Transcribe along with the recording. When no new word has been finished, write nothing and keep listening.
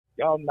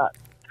Y'all not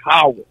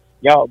cowards.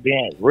 Y'all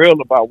being real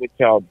about what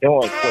y'all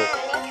doing. So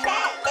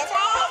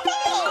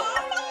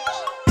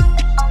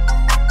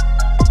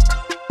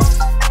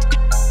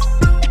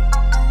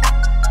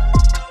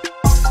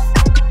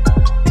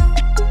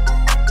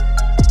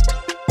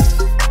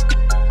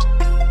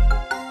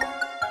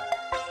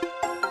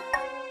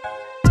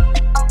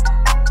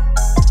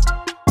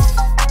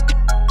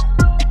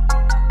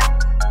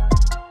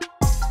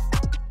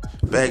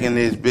back in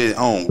this bit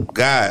on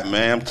God,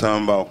 man. I'm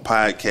talking about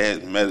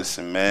podcast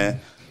medicine,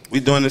 man. We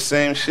doing the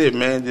same shit,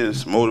 man.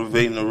 Just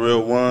motivating the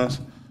real ones.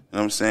 You know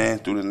what I'm saying?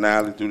 Through the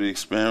knowledge, through the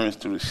experience,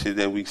 through the shit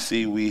that we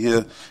see, we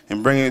hear,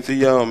 and bringing it to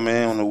y'all,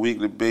 man, on a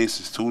weekly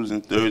basis, Tuesdays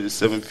and Thursdays,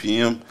 7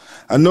 p.m.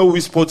 I know we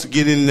supposed to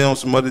get in there on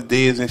some other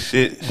days and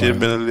shit. Shit have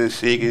been a little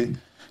shaky.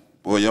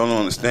 Boy, y'all don't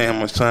understand how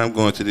much time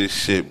going to this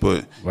shit.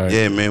 But,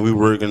 yeah, man, we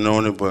working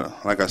on it.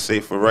 But like I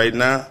say, for right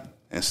now,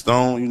 and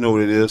Stone, you know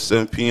what it is,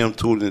 7 p.m.,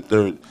 Tuesdays and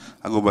Thursdays.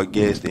 I go by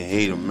Gas the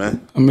Hater,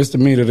 man. I'm Mr.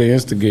 Meter, the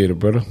instigator,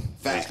 brother.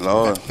 Thanks,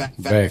 Lord.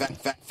 Back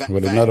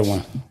with another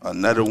one.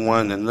 Another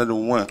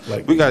one.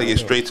 Like, we got to get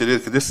straight to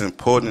this because this is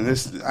important.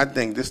 I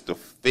think this is the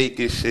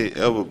fakest shit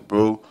ever,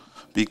 bro,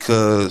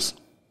 because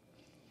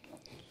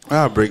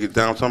I'll break it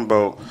down. I'm talking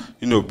about,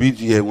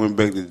 BG had went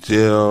back to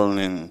jail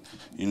and,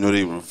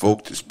 they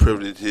revoked his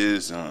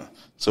privileges on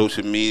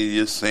social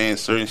media, saying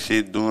certain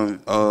shit, doing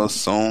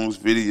songs,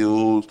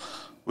 videos,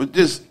 but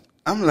just...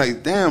 I'm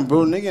like, damn,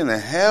 bro, nigga in a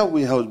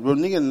halfway house, bro.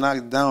 Nigga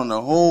knocked down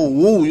the whole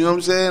woo, you know what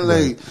I'm saying?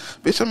 Like,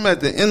 bitch, I'm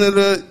at the end of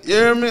the, you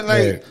know what I mean?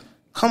 Like,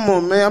 come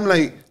on, man. I'm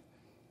like,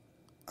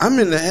 I'm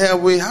in the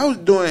halfway house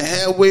doing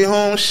halfway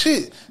home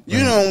shit. You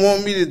don't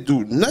want me to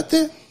do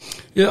nothing?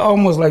 It's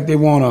almost like they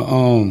want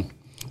to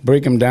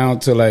break him down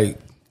to, like,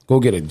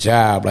 go get a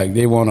job. Like,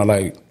 they want to,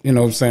 like, you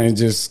know what I'm saying,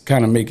 just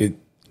kind of make it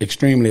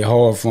extremely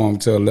hard for him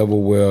to a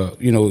level where,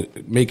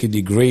 make it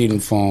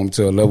degrading for him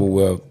to a level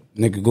where,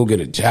 nigga, go get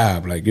a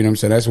job. Like, you know what I'm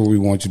saying? That's what we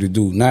want you to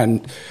do.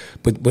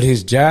 But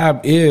his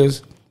job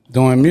is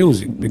doing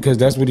music because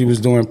that's what he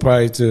was doing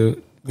prior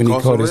to when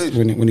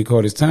he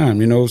caught his time,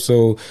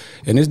 So,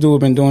 and this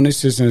dude been doing this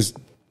shit since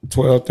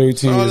 12,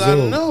 13 years old.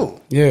 I know.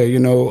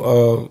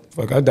 Yeah,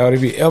 fuck, I doubt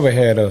if he ever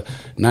had a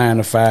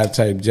 9-to-5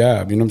 type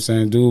job. You know what I'm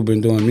saying? Dude been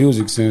doing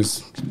music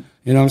since,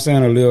 you know what I'm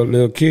saying, a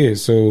little kid.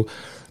 So,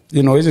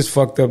 it's just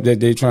fucked up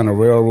that they trying to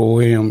railroad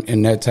him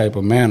in that type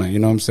of manner. You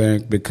know what I'm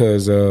saying?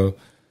 Because,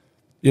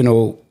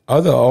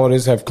 other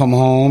artists have come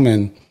home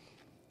and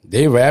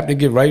they rap to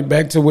get right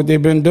back to what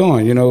they've been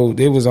doing.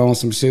 They was on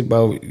some shit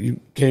about you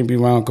can't be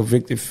around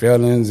convicted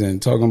felons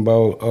and talking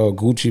about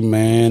Gucci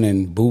Man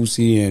and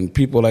Boosie and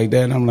people like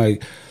that. And I'm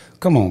like,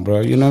 come on,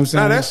 bro. You know what I'm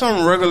saying? Now, that's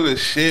some regular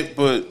shit,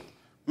 but,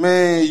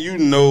 man, you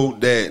know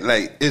that,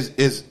 like,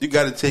 it's you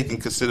got to take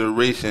in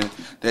consideration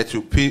that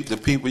the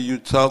people you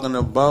talking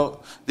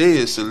about, they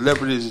is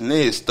celebrities and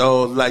they is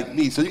stars like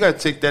me. So you got to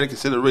take that in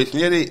consideration.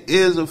 Yeah, there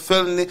is a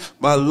felony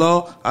by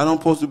law. I don't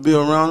supposed to be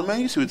around them.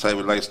 Man, you see what type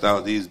of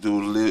lifestyle these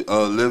dudes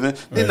living.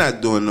 They're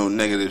not doing no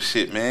negative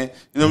shit, man.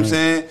 You know what I'm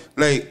saying?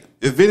 Like,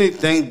 if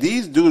anything,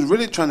 these dudes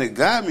really trying to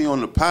guide me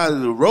on the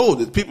positive road.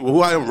 The people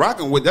who I am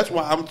rocking with, that's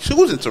why I'm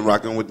choosing to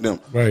rocking with them.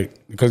 Right.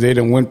 Because they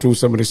done went through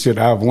some of the shit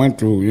I've went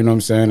through, you know what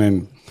I'm saying?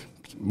 And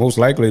most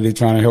likely they're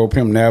trying to help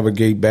him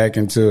navigate back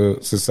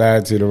into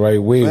society the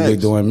right way. They're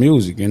doing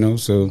music,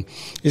 So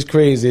it's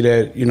crazy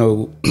that,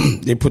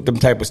 they put them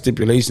type of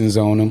stipulations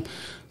on him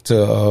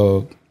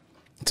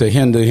to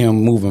hinder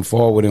him moving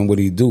forward in what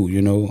he do,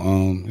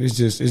 it's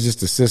just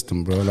the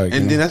system, bro. Like,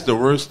 and then that's the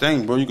worst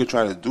thing, bro. You could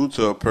try to do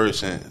to a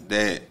person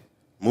that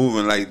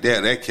moving like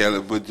that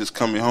caliber, but just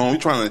coming home. You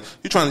trying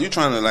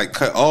to like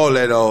cut all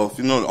that off,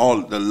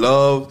 all the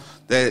love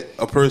that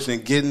a person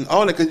getting,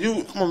 all that. Cause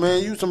come on,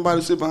 man, you somebody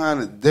sit behind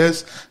a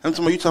desk. I'm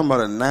talking about you talking about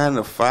a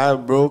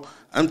 9-to-5, bro.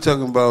 I'm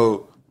talking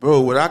about,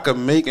 bro, what I could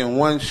make in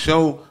one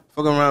show,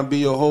 fucking around be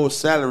your whole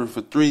salary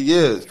for 3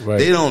 years. Right.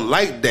 They don't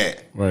like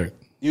that. Right.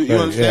 You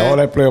understand? Yeah, all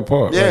that play a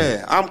part.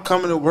 Yeah, right. I'm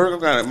coming to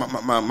work. I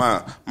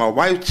got my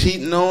wife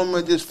cheating on me.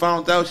 I just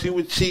found out she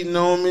was cheating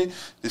on me.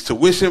 The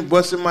tuition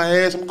busting my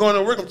ass. I'm going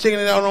to work. I'm taking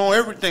it out on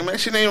everything. Man, that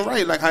shit ain't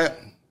right. Like how.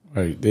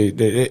 Right.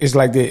 It's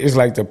like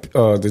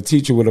the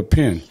teacher with a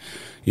pen.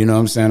 You know what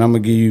I'm saying? I'm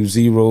gonna give you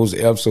zeros,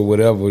 F's, or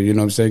whatever. You know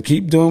what I'm saying?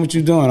 Keep doing what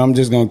you're doing. I'm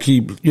just gonna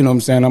keep. You know what I'm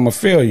saying? I'm gonna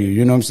fail you.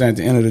 You know what I'm saying? At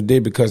the end of the day,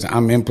 because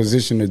I'm in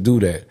position to do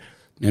that.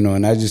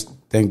 And I just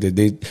think that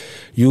they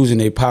using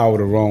their power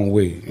the wrong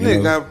way.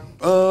 They got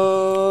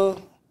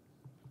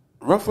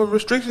rougher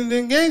restrictions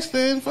than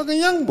Gangsta and fucking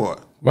Young Boy.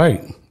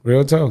 Right,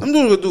 real talk. I'm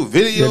gonna do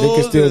videos. Yeah, they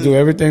can still do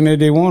everything that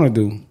they want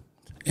to do,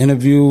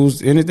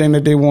 interviews, anything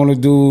that they want to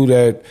do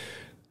that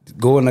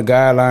go in the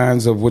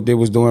guidelines of what they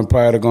was doing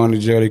prior to going to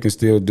jail. They can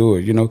still do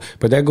it,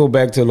 But that go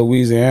back to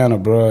Louisiana,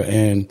 bro,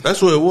 and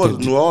that's what it was.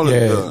 New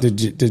Orleans.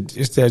 Yeah,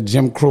 it's that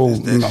Jim Crow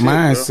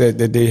mindset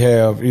that they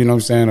have. You know what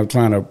I'm saying? Of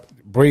trying to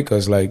break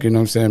us, like, you know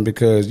what I'm saying?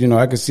 Because,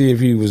 I could see if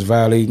he was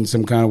violating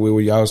some kind of way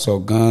where y'all saw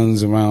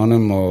guns around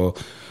him or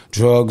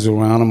drugs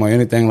around him or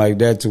anything like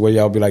that to where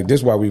y'all be like, this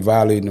is why we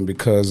violating him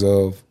because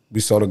of we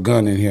saw the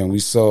gun in here and we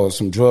saw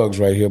some drugs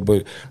right here.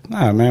 But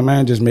nah,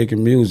 man just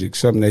making music,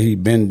 something that he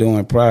been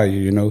doing prior,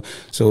 you know.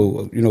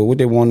 So, you know, what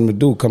they want him to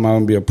do, come out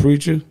and be a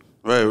preacher?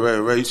 Right.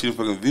 You see the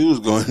fucking views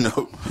going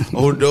up.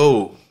 Oh,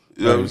 no.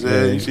 You know what I'm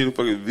saying? Right. You see the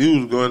fucking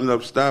views going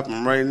up. Stop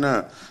them right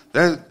now.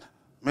 That,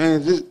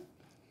 man,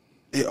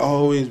 it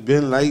always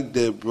been like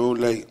that, bro.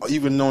 Like,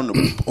 even on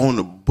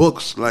the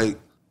books, like,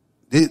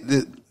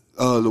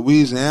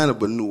 Louisiana,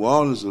 but New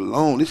Orleans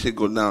alone, this shit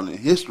go down in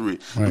history.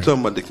 Right. I'm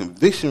talking about the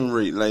conviction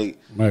rate. Like,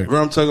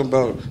 bro, I'm talking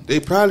about, they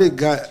probably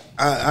got,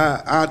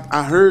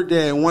 I heard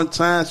that at one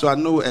time, so I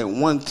know at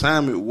one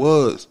time it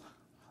was.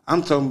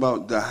 I'm talking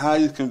about the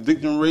highest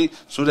conviction rate,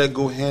 so that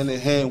go hand in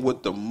hand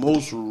with the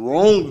most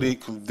wrongly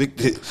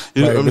convicted.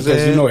 You know what I'm saying?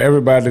 Because you know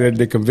everybody that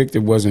they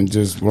convicted wasn't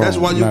just wrong. That's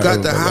why you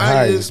got the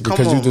highest. Come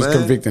because on, you just man.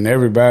 convicting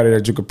everybody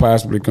that you could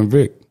possibly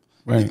convict.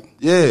 Right.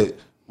 Yeah.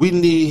 We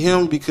need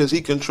him because he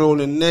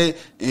controlling that,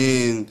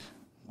 and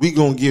we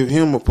gonna give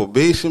him a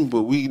probation,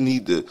 but we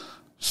need to,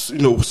 you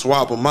know,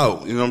 swap him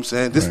out. You know what I'm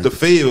saying? This is the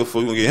favor for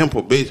we gonna get him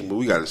probation, but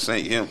we gotta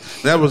sink him.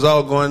 That was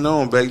all going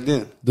on back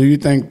then. Do you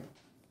think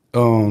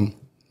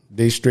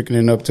they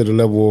strictening up to the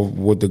level of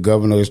what the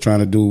governor is trying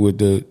to do with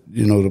the,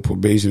 you know, the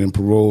probation and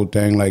parole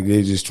thing? Like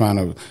they just trying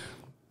to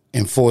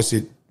enforce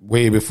it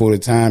way before the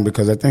time,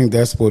 because I think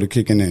that's supposed to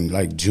kick in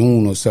like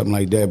June or something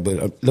like that. But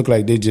it look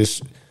like they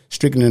just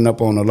strictening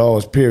up on the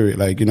laws, period.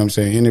 Like, you know what I'm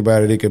saying?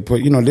 Anybody they could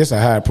put, you know, this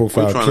a high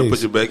profile case. We're trying to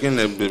put you back in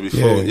there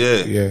before,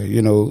 Yeah,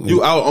 you know.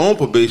 You out on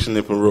probation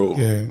and parole.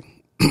 Yeah.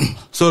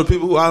 So the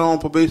people who out on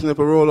probation and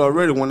parole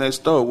already, when they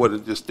start, what,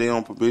 it just stay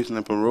on probation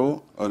and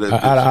parole? Or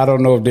I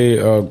don't know if they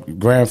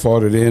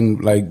grandfathered in,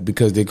 like,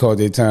 because they caught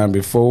their time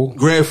before.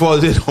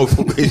 Grandfathered in on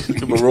probation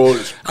and parole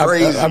is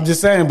crazy. I'm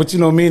just saying, but, you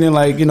know,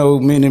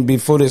 meaning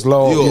before this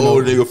law. You an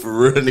old nigga for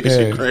real, nigga.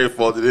 She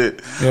grandfathered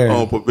in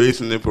on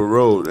probation and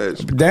parole.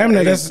 That's damn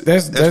near.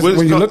 That's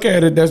when you look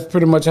at it, that's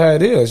pretty much how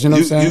it is. You know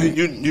what I'm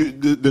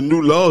saying? The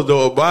new laws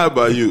don't abide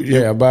by you.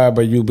 Yeah, abide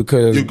by you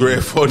because you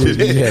grandfathered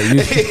in.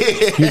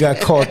 Yeah, you got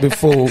caught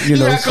before. You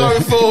know, got caught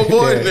before,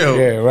 boy.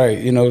 Yeah, right.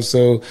 You know,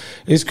 so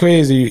it's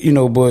crazy. You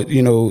know, but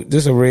you know,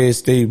 this a red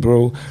state,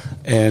 bro,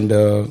 and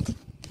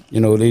you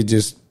know, they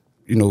just,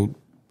 you know,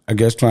 I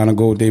guess trying to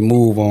go, they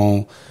move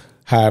on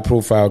high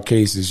profile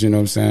cases, you know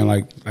what I'm saying?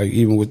 Like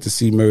even with the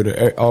C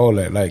murder, all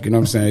that, like, you know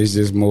what I'm saying? It's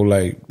just more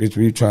like,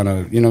 we trying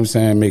to, you know what I'm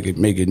saying, make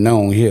it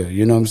known here,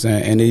 you know what I'm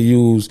saying? And they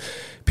use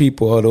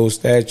people or those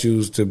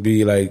statues to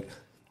be like,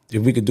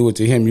 if we could do it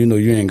to him, you know,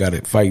 you ain't got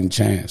a fighting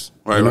chance.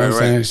 Right, you know right,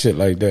 what I'm saying? Shit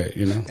like that,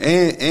 you know?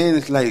 And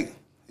it's like,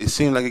 it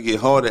seemed like it get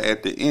harder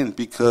at the end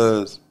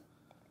because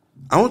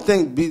I don't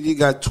think BG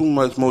got too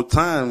much more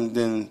time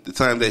than the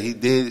time that he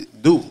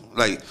did do.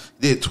 Like,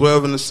 did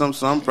 12 and something,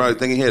 so I'm probably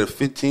thinking he had a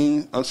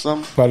 15 or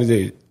something.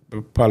 Probably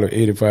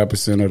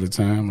 85% of the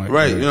time. Like,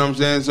 right, you know what I'm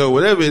saying? So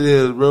whatever it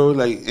is, bro,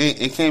 like,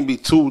 it can't be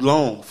too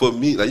long for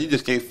me. Like, you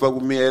just can't fuck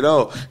with me at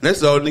all. And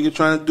that's all nigga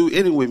trying to do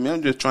anyway, man.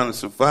 I'm just trying to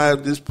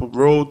survive this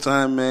parole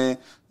time, man,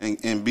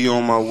 and be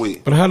on my way.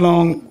 But how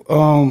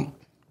long,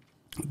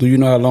 do you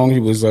know how long he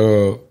was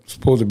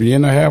supposed to be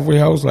in the halfway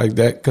house like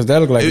that? Because that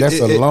look like that's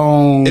a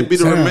long it'd be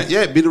time.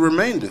 It'd be the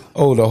remainder.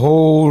 Oh, the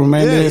whole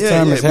remainder of his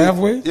time is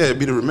halfway? Yeah, it'd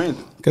be the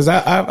remainder. Because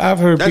I've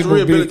heard that's people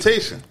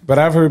rehabilitation. But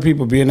I've heard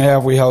people be in the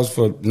halfway house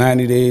for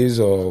 90 days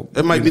or...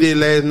 That might be their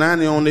last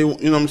 90 on their, you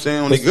know what I'm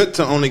saying, on their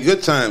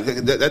good time.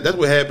 That's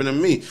what happened to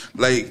me.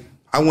 Like,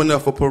 I went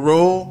up for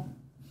parole.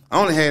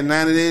 I only had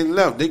 90 days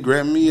left. They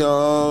grabbed me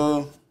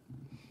a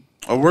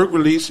work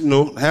release, you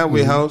know,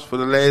 halfway house for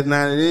the last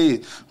 90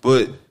 days.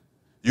 But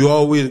you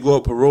always go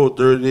up parole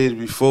 30 days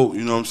before,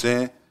 you know what I'm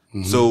saying?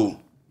 Mm-hmm. So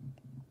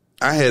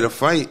I had a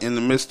fight in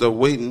the midst of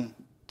waiting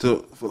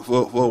for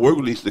a work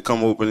release to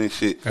come open and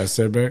shit. Got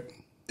set back?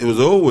 It was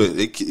over with.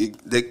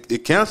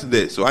 It canceled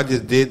that. So I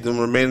just did the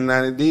remaining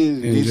 90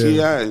 days in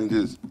DCI and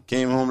just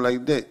came home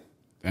like that.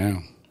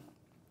 Damn.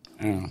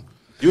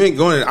 You ain't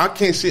going, I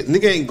can't see,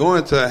 nigga ain't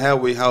going to a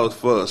halfway house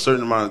for a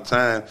certain amount of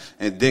time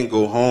and then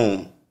go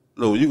home.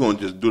 No, you're going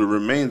to just do the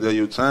remainder of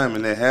your time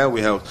in that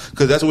halfway house.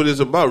 Because that's what it's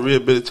about,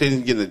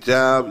 rehabilitation, getting a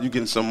job, you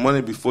getting some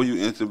money before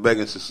you enter back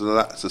into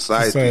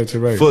society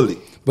right. fully.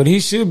 But he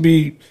should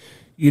be,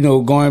 you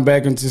know, going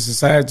back into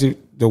society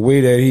the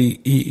way that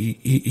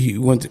he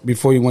went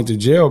before he went to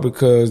jail,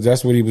 because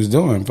that's what he was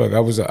doing. Fuck, I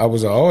was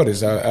an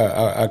artist.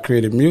 I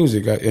created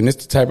music, and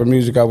it's the type of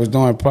music I was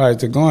doing prior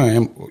to going.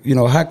 And, you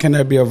know, how can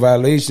that be a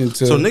violation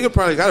to... So nigga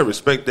probably got to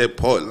respect that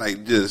part,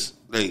 like just,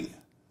 like...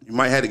 You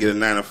might have to get a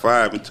 9 to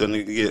 5 until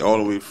nigga get all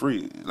the way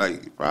free.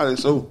 Like, probably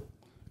so.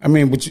 I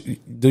mean, but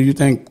do you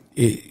think,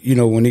 you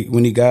know, when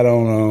he got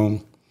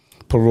on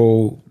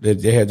parole,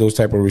 that they had those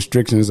type of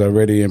restrictions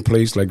already in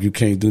place? Like, you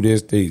can't do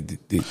this.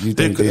 It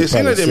seems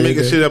like they're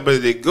making shit up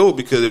as they go,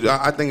 because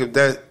I think if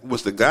that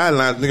was the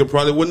guidelines, nigga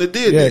probably wouldn't have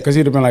did that. Yeah, because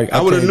he'd have been like,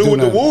 I would have knew what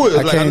the war is.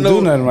 I can't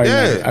do nothing right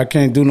now. I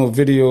can't do no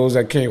videos.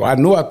 I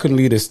knew I couldn't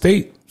leave the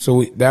state.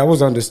 So that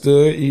was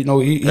understood. You know,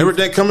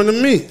 everything coming to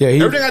me. Yeah,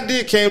 everything I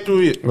did came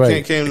through here.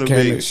 Right, came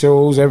to me.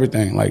 Shows,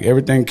 everything. Like,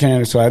 everything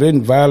came. So I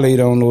didn't violate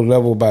on no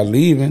level by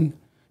leaving.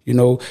 You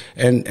know,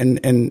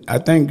 and I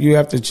think you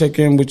have to check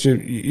in with your,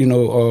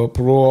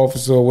 parole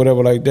officer or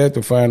whatever like that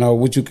to find out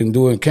what you can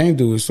do and can't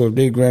do. So if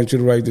they grant you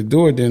the right to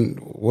do it, then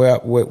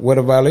what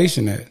a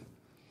violation at?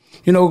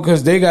 You know,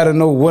 because they got to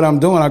know what I'm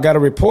doing. I got to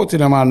report to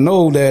them. I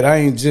know that I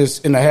ain't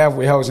just in the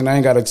halfway house and I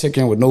ain't got to check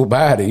in with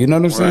nobody. You know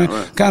what I'm saying?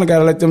 Right. Kind of got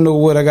to let them know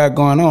what I got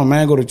going on,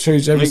 man. Go to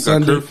church every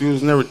Sunday. Got curfews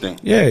and everything.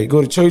 Yeah,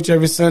 go to church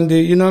every Sunday.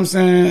 You know what I'm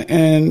saying?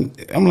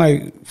 And I'm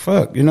like,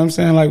 fuck. You know what I'm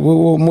saying? Like,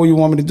 what more you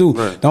want me to do?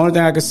 Right. The only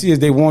thing I can see is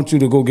they want you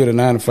to go get a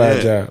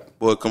 9-to-5 job.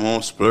 Boy, come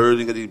on, splurge.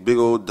 You got these big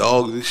old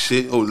dogs and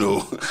shit. Oh,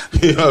 no.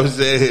 You know what I'm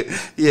saying?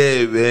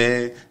 Yeah,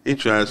 man. They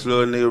trying to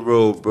slow a nigga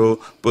roll,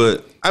 bro.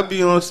 But I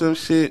be on some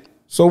shit.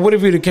 So what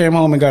if he came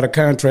home and got a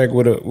contract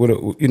with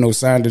a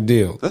signed a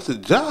deal? That's a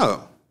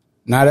job.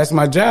 Nah, that's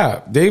my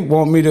job. They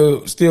want me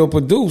to still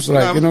produce.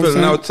 Like, I'm you know what I'm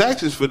saying? out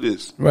taxes for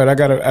this.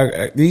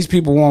 Right. These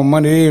people want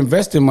money. They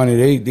invest in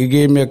money. They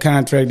gave me a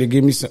contract. They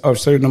give me a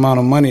certain amount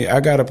of money. I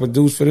got to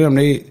produce for them.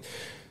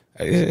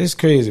 It's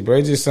crazy, bro.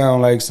 It just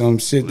sounds like some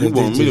shit. They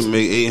want me to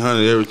make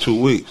 $800 every 2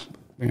 weeks.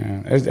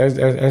 Yeah,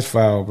 that's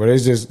foul, bro.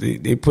 It's just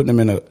they putting them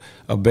in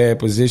a bad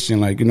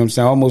position. Like, you know what I'm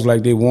saying? Almost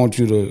like they want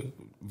you to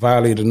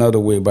violate another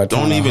way by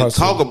trying to even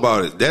hustle. talk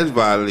about it. That's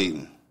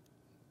violating.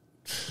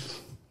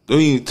 Don't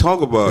even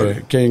talk about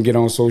it. Can't get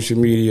on social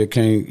media.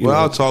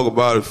 I'll talk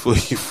about it for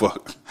you,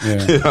 fuck.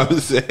 Yeah. You know what I'm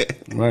saying?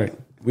 Right.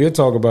 We'll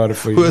talk about it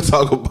for you. We'll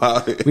talk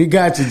about it. We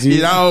got you, G.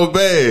 You know,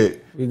 bad.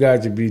 We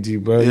got you,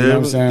 BG, bro. You know what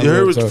I'm saying? You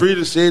heard it was free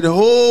to say the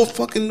whole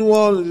fucking New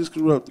Orleans is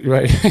corrupt.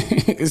 Right.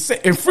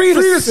 And free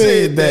to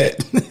say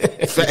that.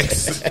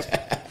 Facts.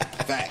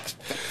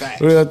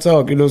 Real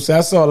talk, you know. So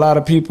I saw a lot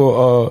of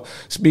people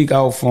speak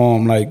out for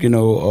him. Like, you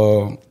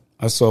know,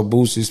 I saw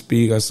Boosie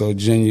speak. I saw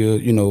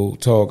Junior,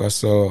 talk. I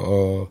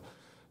saw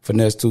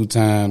Finesse 2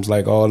 times.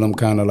 Like, all of them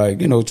kind of like,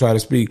 try to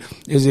speak.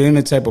 Is there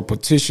any type of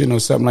petition or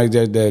something like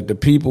that the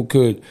people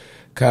could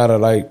kind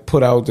of like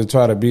put out to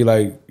try to be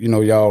like,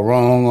 y'all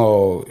wrong,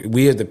 or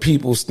we as the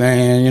people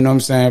stand, you know what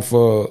I'm saying,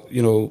 for,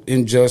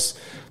 unjust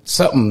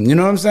something, you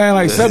know what I'm saying?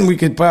 Like something we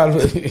could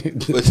probably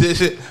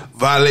petition,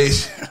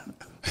 violation.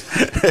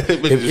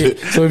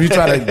 So if you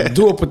try to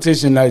do a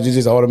petition, like, you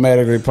just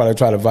automatically probably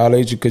try to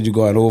violate you because you're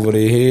going over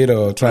their head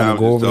or trying to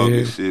go over their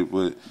head. Shit,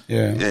 but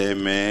yeah,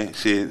 man,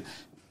 shit.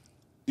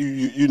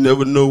 You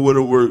never know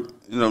what'll work.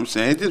 You know what I'm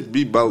saying? It just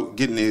be about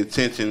getting their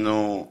attention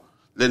on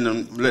letting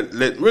them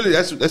really.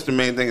 That's the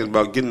main thing, is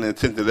about getting their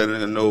attention, letting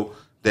them know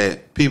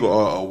that people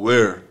are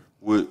aware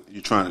what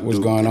you're trying to do. What's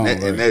going on?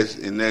 And that's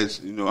I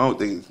don't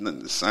think it's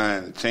nothing to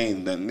sign to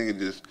change nothing. Nigga,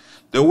 just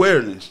the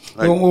awareness.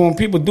 Like, when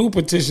people do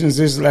petitions,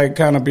 it's like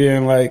kind of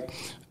being like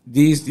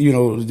these.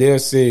 They'll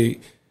say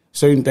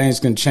certain things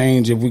can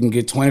change if we can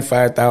get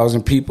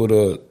 25,000 people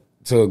to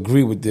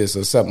agree with this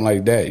or something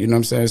like that. You know what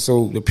I'm saying?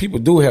 So the people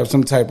do have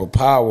some type of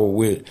power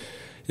with.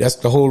 That's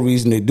the whole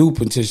reason they do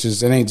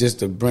petitions. It ain't just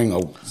to bring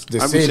I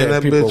say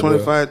that people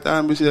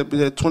 25,000. We see that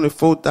bitch at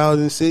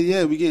 24,000. Say,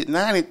 yeah, we get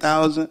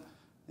 90,000.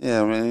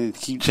 Yeah, man,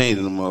 keep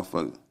changing the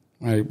motherfucker.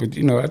 Right, but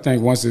I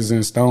think once it's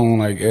in stone,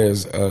 like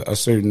as a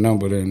certain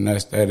number, then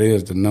that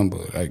is the number.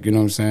 Like, you know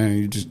what I'm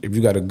saying? If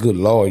you got a good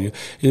lawyer,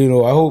 I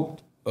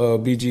hope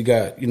BG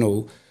got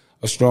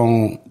a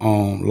strong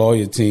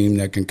lawyer team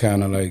that can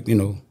kind of like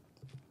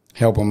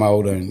help him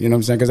out, and you know what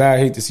I'm saying? Because I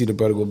hate to see the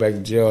brother go back to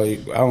jail.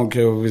 I don't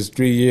care if it's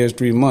 3 years,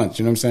 3 months.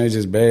 You know what I'm saying? It's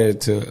just bad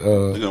to.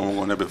 You don't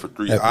want that for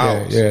 3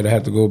 hours. Yeah, to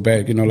have to go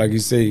back. Like you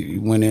say, he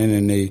went in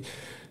and they,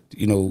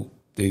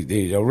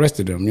 They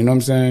arrested him, you know what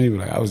I'm saying? He was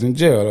like, I was in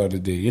jail the other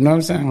day, you know what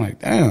I'm saying? I'm like,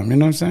 damn, you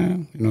know what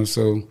I'm saying?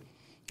 So,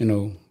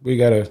 we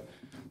got to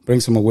bring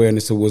some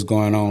awareness to what's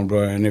going on,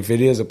 bro. And if it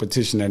is a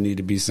petition that need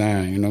to be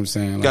signed, you know what I'm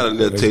saying? Like, got a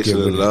little taste of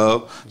the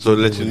love, so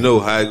let you know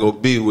how it going to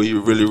be when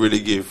you really, really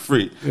get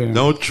free. Yeah.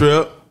 Don't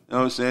trip, you know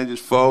what I'm saying?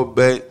 Just fall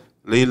back,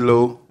 lay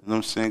low, you know what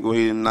I'm saying? Go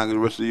ahead and knock the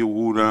rest of your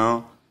woo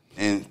down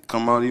and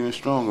come out even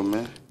stronger,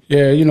 man.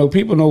 Yeah,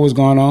 people know what's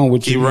going on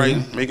with you. Keep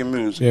writing, making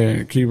music.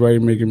 Yeah, keep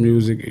writing, making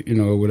music,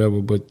 or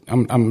whatever. But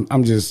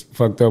I'm just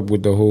fucked up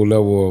with the whole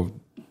level of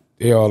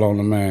they all on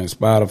the man.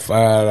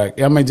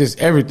 Spotify, just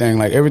everything.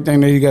 Like everything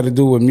that he got to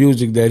do with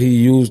music that he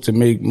used to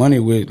make money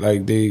with,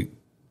 like they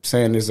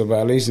saying it's a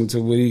violation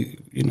to what he,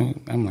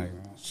 I'm like,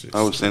 oh, shit.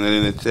 I was saying that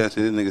in the chat.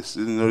 This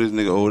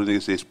nigga older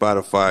nigga say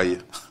Spotify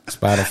you.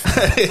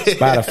 Spotify.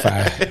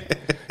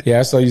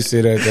 Yeah, I saw you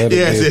say that the other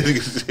day.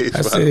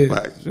 I said,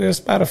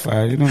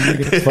 Spotify.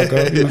 Nigga, the fuck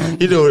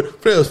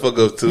up. Players fuck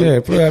up too.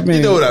 Yeah,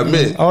 you know what I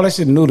meant. All that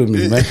shit new to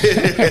me, man.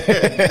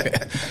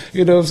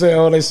 You know what I'm saying?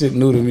 All that shit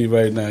new to me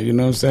right now. You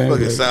know what I'm saying?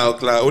 Fucking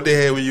SoundCloud. What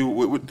they had when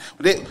you?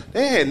 They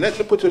had nothing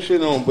to put your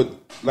shit on, but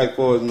like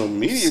for no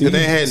media, because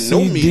they had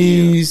no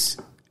media.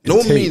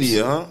 No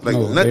media, huh? Like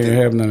no, nothing. They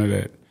didn't have none of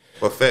that.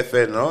 But fat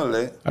and all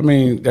that.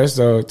 That's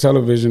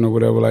television or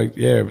whatever. Like,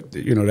 yeah,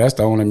 that's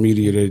the only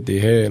media that they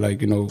had.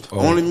 Like,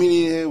 only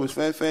media they had was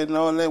fat and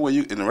all that. Were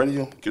you in the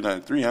radio?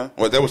 Q93, huh?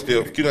 Well, that was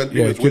still Q93.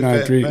 Yeah,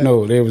 Q93.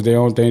 No, they was their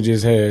own thing.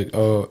 Just had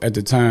at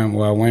the time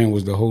while Wayne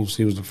was the host.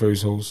 He was the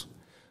first host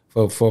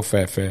for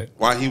Fat.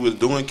 While he was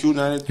doing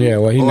Q93? Yeah,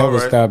 well, he never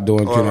stopped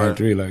doing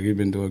Q93. Like, he's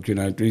been doing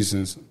Q93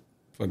 since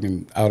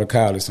fucking out of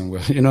college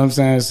somewhere. You know what I'm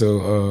saying?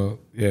 So,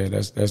 yeah,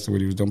 that's what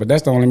he was doing. But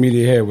that's the only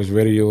media he had was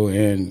radio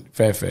and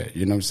Fat.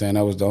 You know what I'm saying?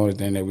 That was the only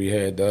thing that we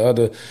had. The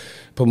other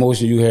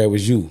promotion you had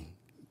was you.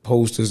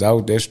 Posters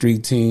out there,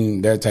 street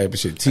team, that type of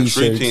shit. T-shirts.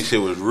 Street team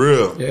shit was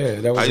real. Yeah,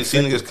 that was. I see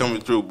niggas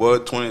coming through, boy,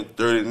 20,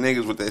 30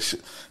 niggas with that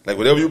shit. Like,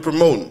 whatever you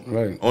promoting.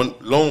 Right. On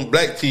long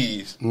black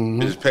tees,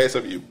 just pass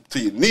up to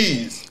your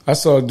knees. I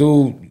saw a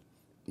dude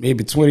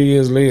maybe 20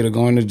 years later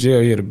going to jail.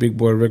 He had a Big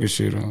Boy record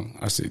shirt on.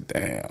 I said,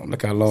 damn,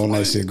 look how long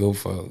that shit go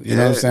for. You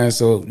know what I'm saying?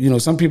 So, you know,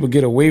 some people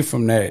get away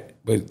from that,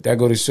 but that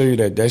go to show you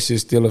that shit's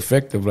still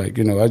effective. Like,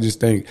 you know, I just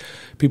think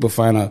people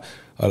find a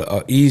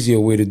easier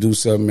way to do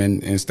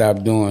something and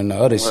stop doing the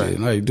other shit.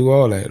 Like, do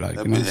all that. Like,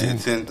 that you know what I'm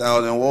saying?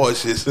 10,000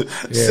 washes. Yeah, right.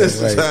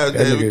 That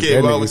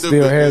nigga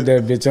still had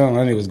that bitch on.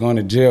 That nigga was going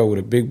to jail with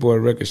a Big Boy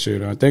record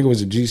shirt on. I think it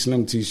was a G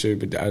Slim t-shirt,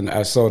 but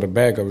I saw the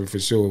back of it for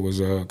sure. It was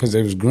because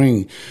it was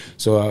green,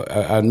 so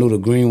I knew the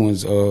green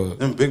ones.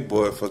 Them Big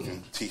Boy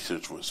fucking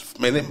t-shirts was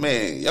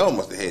man. Y'all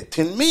must have had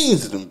 10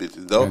 millions of them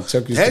bitches, though.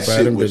 That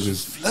shit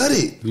was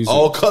flooded,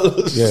 all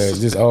colors. Yeah,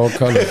 just all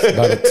colors,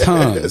 by the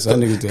tons. That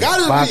nigga did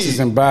boxes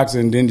and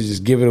boxes, and then to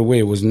just give it away.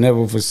 It was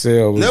never for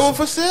sale. Never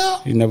for sale?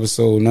 He never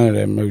sold none of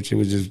that merch. It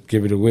was just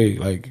give it away.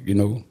 Like, you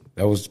know,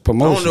 that was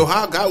promotion. I don't know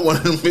how I got one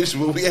of them bitches,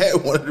 but we had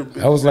one of them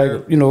bitches. I was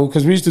like, you know,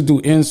 because we used to do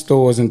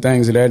in-stores and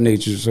things of that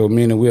nature. So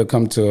meaning we'll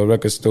come to a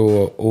record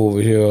store over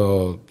here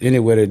or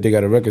anywhere that they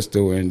got a record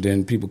store, and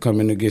then people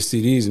come in to get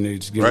CDs and they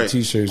just give them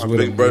T-shirts with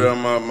them.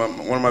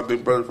 One of my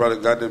big brothers probably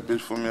got that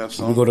bitch for me or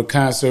something. We go to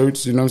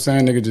concerts, you know what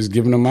I'm saying? Nigga just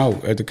giving them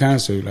out at the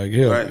concert. Like,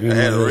 here. Right. You know, I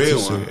had a real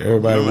one.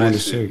 Everybody wanted a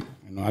shirt.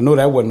 You know, I know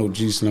that wasn't no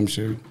G Slim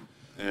shirt.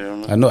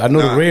 Yeah, I know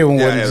the red one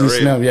wasn't G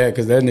Slim,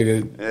 because that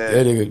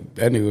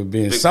nigga was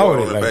being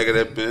salty. Like, back of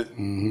that bit.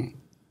 Mm-hmm.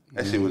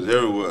 That shit was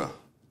everywhere.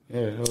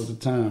 Yeah, that was the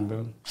time,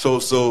 bro.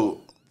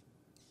 So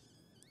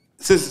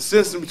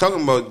since we're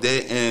talking about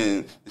that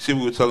and the shit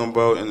we were talking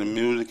about and the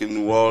music in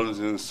New Orleans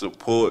and the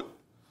support,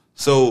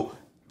 so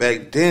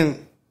back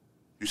then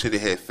you said they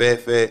had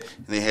Fat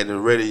and they had the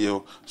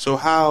radio. So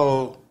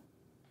how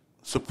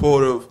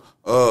supportive,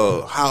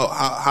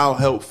 how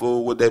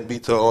helpful would that be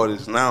to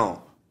artists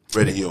now?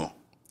 Radio.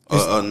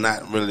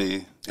 Not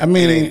really. I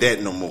mean, it ain't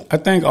that no more. I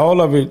think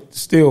all of it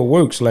still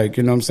works, like,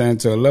 you know what I'm saying,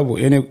 to a level.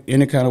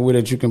 Any kind of way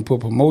that you can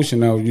put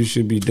promotion out, you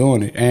should be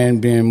doing it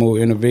and being more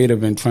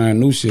innovative and trying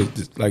new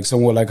shit. Like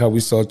somewhat like how we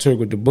saw Turk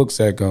with the book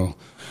sack on.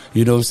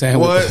 You know what I'm saying?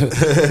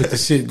 With the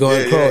shit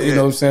going across. You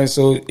know what I'm saying?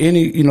 So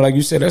like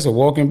you said, that's a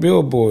walking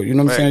billboard. You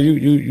know what I'm saying?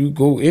 You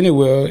go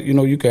anywhere, you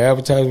know, you can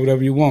advertise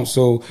whatever you want.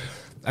 So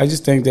I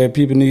just think that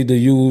people need to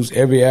use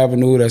every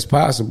avenue that's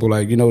possible.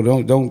 Like, you know,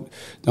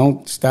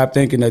 don't stop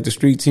thinking that the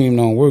street team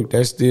don't work.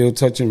 That's still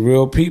touching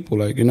real people.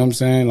 Like, you know what I'm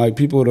saying? Like,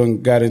 people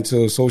done got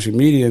into social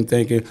media and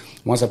thinking,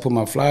 once I put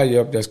my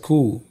flyer up, that's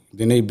cool.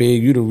 Then they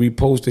beg you to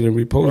repost it and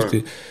repost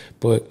it.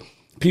 But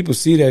people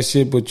see that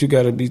shit, but you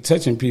got to be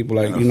touching people.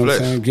 Like, you know what I'm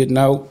saying? Getting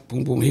out,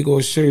 boom, boom. He go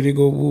a shirt, he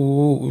go,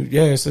 woo, woo,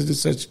 yeah, such and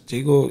such.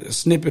 He go a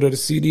snippet of the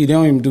CD. They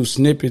don't even do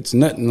snippets,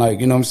 nothing like,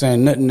 you know what I'm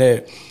saying? Nothing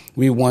that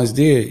we once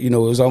did. You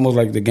know, it was almost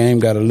like the game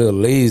got a little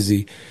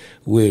lazy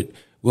with,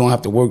 we don't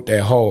have to work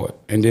that hard.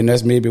 And then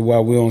that's maybe why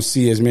we don't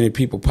see as many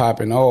people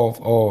popping off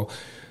or,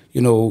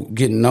 you know,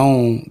 getting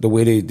known the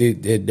way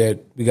that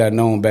we got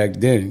known back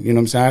then. You know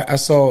what I'm saying? I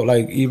saw,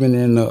 like, even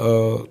in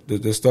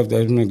the stuff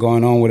that's been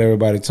going on with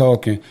everybody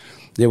talking,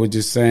 they were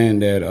just saying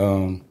that,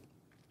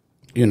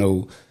 you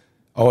know,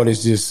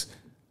 artists just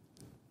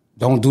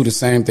don't do the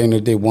same thing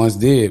that they once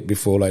did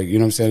before. Like, you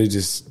know what I'm saying? They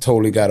just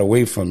totally got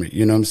away from it.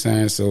 You know what I'm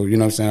saying? So, you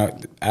know what I'm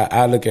saying?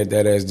 I look at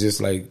that as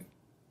just like,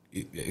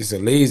 it's a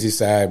lazy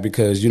side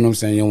because, you know what I'm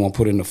saying, you don't want to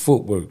put in the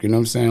footwork. You know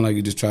what I'm saying? Like,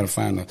 you're just trying to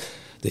find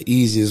the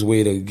easiest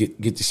way to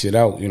get the shit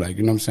out. You're like,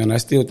 you know what I'm saying? I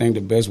still think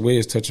the best way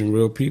is touching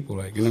real people.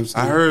 Like, you know what I'm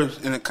saying? I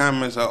heard in the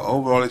comments,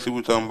 overall, we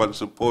were talking about the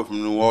support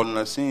from New Orleans.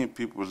 I seen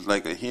people was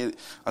like a hit.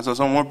 I saw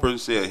one person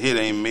say a hit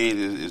ain't made,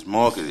 it's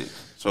marketed.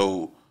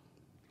 So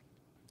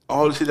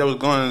all the shit that was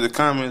going on in the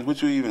comments,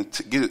 would you even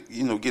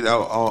get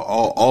out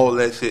all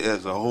that shit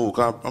as a whole?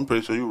 I'm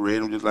pretty sure you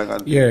read them just like I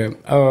did.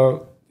 Yeah,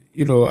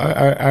 you know,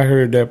 I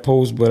heard that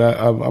post, but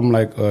I'm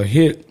like, a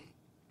hit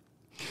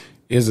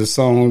is a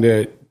song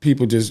that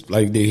people just,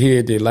 like, they hear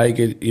it, they like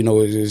it. You know,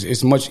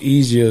 it's much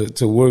easier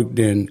to work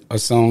than a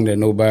song that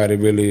nobody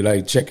really,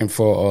 like, checking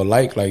for or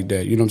like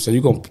that. You know what I'm saying?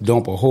 You're going to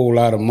dump a whole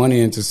lot of money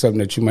into something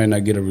that you might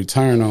not get a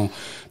return on,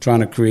 trying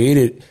to create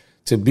it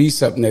to be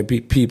something that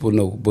people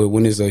know. But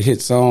when it's a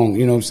hit song,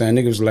 you know what I'm saying,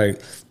 niggas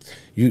like,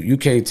 you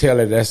can't tell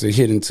that that's a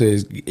hit until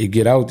it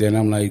get out there. And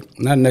I'm like,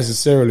 not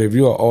necessarily. If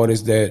you're an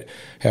artist that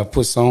have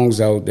put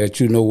songs out that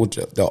you know what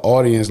the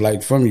audience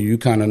like from you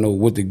kind of know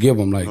what to give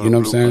them. Like, you know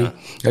what I'm saying?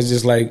 That's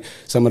just like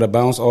some of the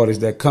bounce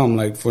artists that come,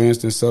 like, for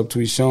instance,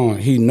 Subtweet Sean.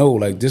 He know,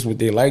 like, this what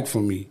they like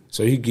from me.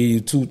 So he give you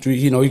 2, 3,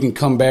 you know, he can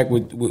come back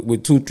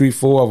with 2, 3,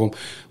 4 of them.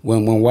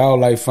 When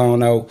Wildlife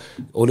found out,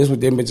 oh, this what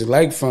them bitches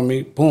like from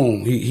me,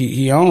 boom,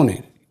 he owned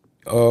it.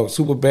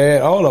 Super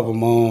Bad, all of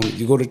them.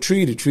 You go to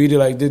Treaty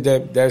like did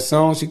that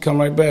song. She come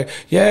right back.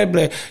 Yeah,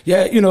 Black.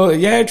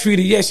 Yeah,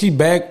 Treaty. Yeah, she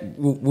back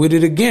with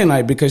it again,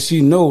 like because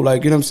she know,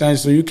 like what I'm saying.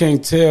 So you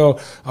can't tell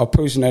a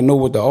person that know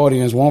what the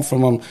audience want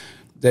from them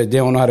that they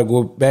don't know how to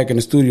go back in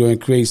the studio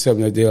and create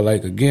something that they'll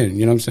like again.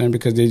 You know what I'm saying?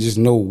 Because they just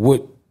know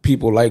what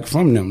people like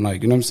from them,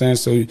 like, you know what I'm saying?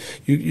 So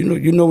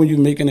you know when you're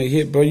making a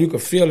hit, bro, you can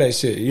feel that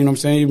shit, you know what I'm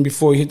saying? Even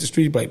before you hit the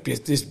street, like,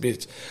 bitch, this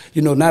bitch,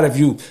 not if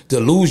you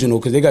delusional,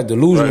 because they got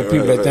delusional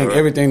people that think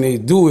everything they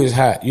do is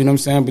hot, you know what I'm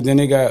saying? But then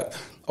they got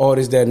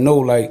artists that know,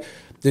 like,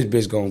 this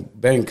bitch gonna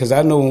bang, because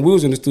I know when we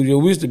was in the studio,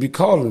 we used to be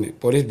calling it,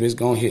 boy, this bitch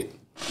gonna hit.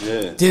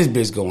 Yeah. This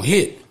bitch gonna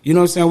hit. You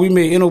know what I'm saying? We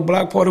made N.O.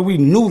 Block Party. We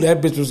knew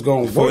that bitch was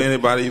gonna before work.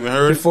 Anybody even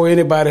heard it? Before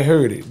anybody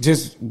heard it.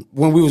 Just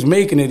when we was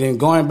making it and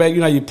going back,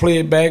 you play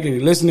it back and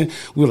you're listening,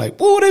 we were like,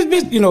 whoa, this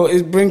bitch,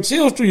 it brings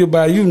chills through your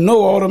body. You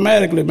know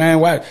automatically,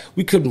 man, why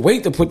we couldn't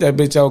wait to put that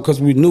bitch out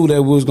because we knew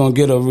that we was gonna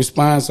get a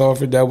response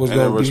off it that was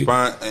gonna be.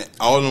 And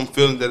all them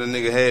feelings that a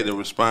nigga had, the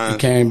response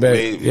came back.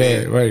 Made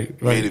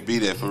it be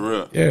that for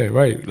real. Yeah,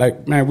 right.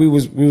 Like, man, we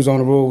was on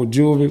the road with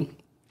Juvie.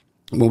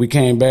 When we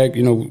came back,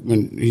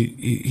 when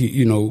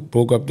he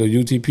broke up the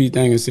UTP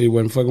thing and said he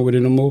wasn't fucking with it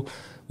no more,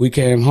 we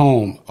came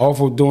home. Off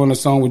of doing a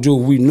song with Drew,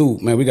 we knew,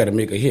 man, we got to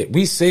make a hit.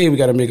 We said we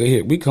got to make a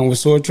hit. We come with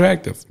So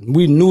Attractive.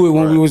 We knew it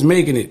when we was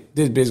making it.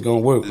 This bitch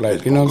gonna work.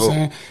 Like, you know what I'm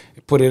saying?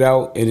 Put it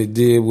out, and it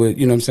did with,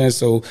 you know what I'm saying?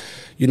 So,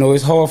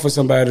 it's hard for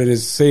somebody to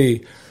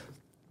say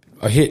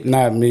a hit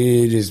not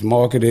made is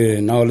marketed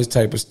and all this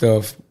type of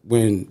stuff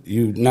when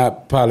you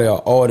not probably an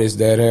artist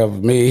that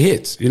have made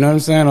hits, you know what I'm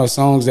saying, or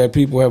songs that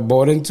people have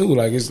bought into.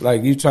 Like, it's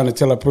like you trying to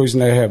tell a person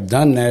that have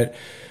done that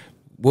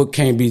what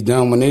can't be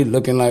done when they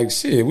looking like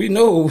shit. We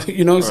know,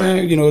 you know what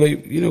I'm saying.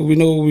 We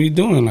know what we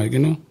doing. Like,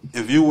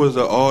 If you was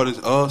an artist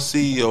or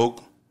CEO,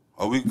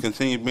 or we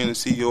continue being a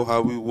CEO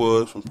how we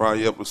was from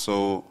prior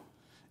episode,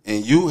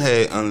 and you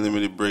had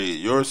unlimited bread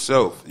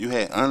yourself, you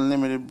had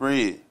unlimited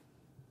bread.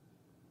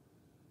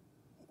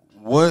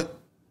 What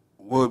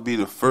would be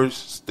the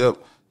first step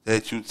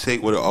that you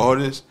take with an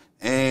artist,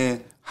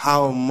 and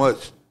how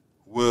much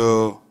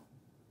will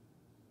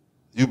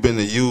you been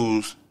to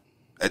use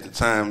at the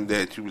time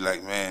that you be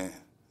like, man,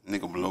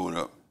 nigga blow it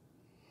up?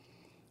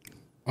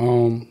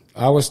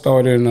 I was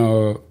starting,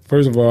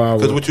 first of all,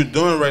 because what you're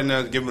doing right now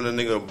is giving a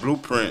nigga a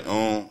blueprint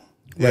on.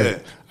 Yeah,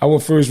 right. I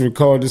would first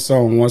record the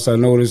song. Once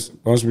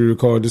we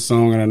record the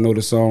song, and I know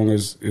the song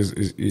is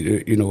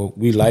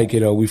we like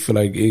it or we feel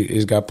like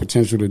it's got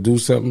potential to do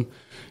something.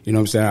 You know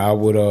what I'm saying? I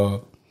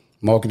would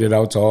market it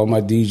out to all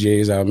my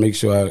DJs. I'll make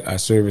sure I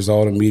service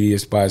all the media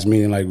spots,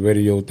 meaning like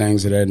radio,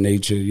 things of that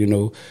nature.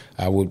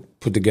 I would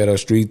put together a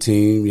street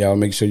team. Y'all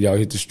make sure y'all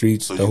hit the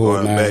streets. So the whole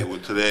going night.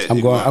 Back to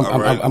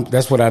that. I'm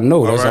that's what I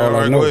know. That's all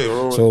I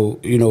know. So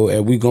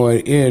and we going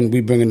in.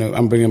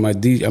 I'm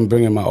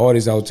bringing my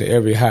artists out to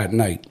every hot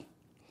night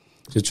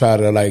to try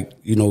to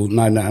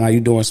now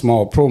you doing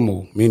small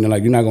promo, meaning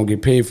like you're not gonna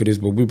get paid for this,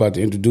 but we about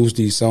to introduce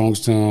these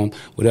songs to them.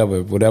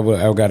 Whatever.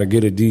 I gotta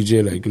get a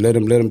DJ. Like let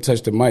them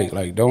touch the mic.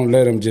 Like don't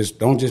just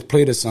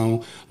play the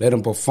song. Let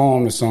them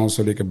perform the song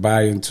so they can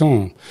buy into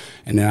them.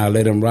 And then I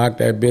let them rock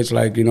that bitch.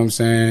 Like, you know what I'm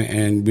saying.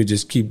 And we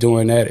just keep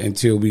doing that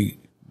until we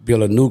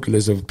build a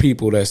nucleus of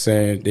people that's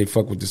saying they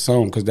fuck with the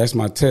song, because that's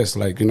my test.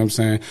 Like, you know what I'm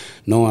saying?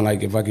 Knowing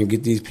like if I can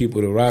get these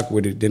people to rock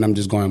with it, then I'm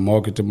just going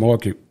market to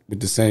market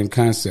with the same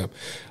concept.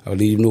 I'll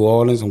leave New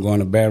Orleans, I'm going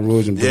to Baton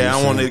Rouge. I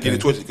don't want to get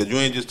it twisted, because you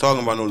ain't just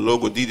talking about no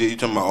local DJ. You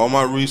talking about all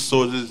my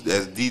resources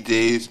as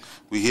DJs.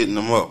 We hitting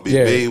them up.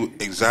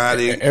 Big,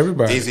 Exotic,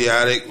 everybody.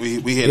 Asiatic. We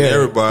hitting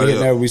everybody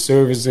up. We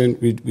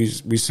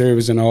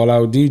servicing all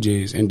our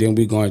DJs, and then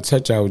we going to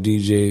touch our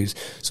DJs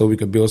so we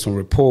can build some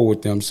rapport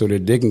with them so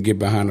that they can get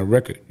behind the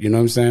record. You know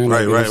what I'm saying?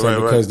 Right.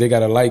 Because they got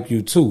to like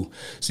you too.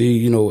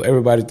 See,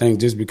 everybody think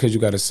just because you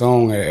got a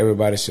song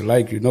everybody should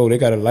like you. No, they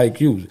got to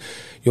like you.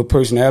 Your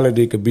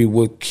personality could be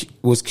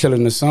what's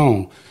killing the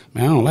song.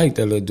 Man, I don't like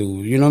that little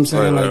dude. You know what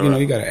I'm saying?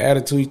 He got an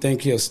attitude. You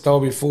think he'll star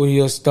before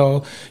he'll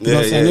star. You know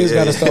what I'm saying? Niggas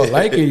got to start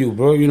liking you,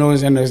 bro. You know what I'm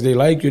saying? As they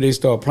like you, they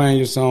start playing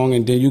your song,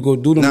 and then you go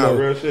do them.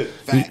 Real shit.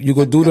 You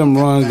go do them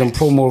runs, them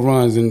promo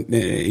runs, and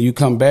you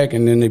come back,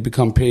 and then they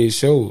become paid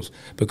shows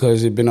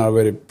because it's been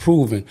already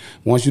proven.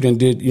 Once you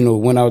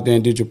went out there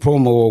and did your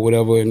promo or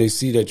whatever, and they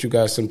see that you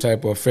got some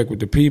type of effect with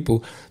the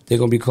people, they're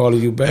gonna be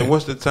calling you back. And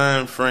what's the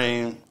time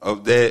frame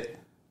of that?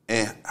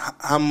 And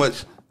how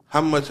much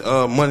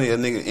money a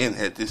nigga in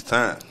at this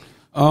time?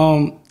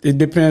 It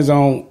depends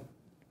on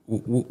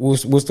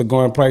what's the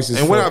going prices.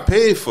 And what I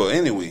paid for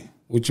anyway.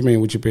 What you mean?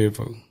 What you paid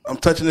for? I'm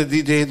touching the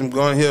DJs. I'm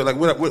going here. Like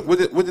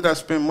what did I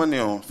spend money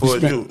on for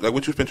you? Like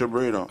what you spent your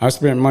bread on? I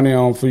spent money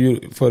on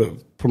to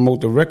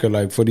promote the record.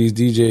 Like for these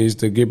DJs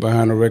to get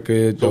behind the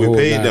record. So we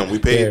paid them. We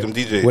paid them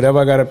DJs. Whatever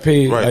I gotta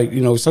pay. Right.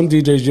 Like some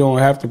DJs you don't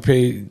have to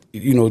pay.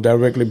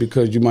 Directly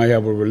because you might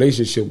have a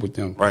relationship with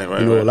them. Right.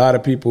 A lot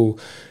of people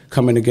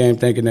come in the game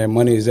thinking that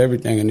money is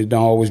everything, and it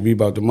don't always be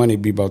about the money,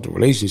 it be about the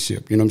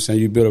relationship. You know what I'm saying?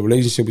 You build a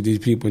relationship with these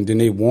people, and then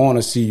they want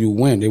to see you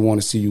win. They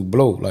want to see you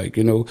blow. Like,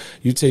 you know,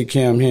 you take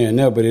Cam here and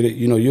there, but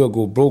you know, you'll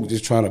go broke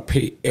just trying to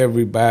pay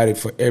everybody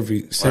for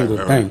every single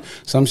thing. Right.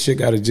 Some shit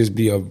got to just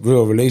be a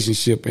real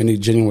relationship, and they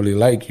genuinely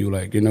like you,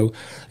 like, you know.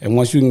 And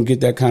once you can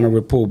get that kind of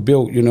rapport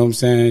built, you know what I'm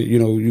saying, you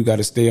know, you got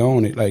to stay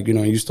on it, like, you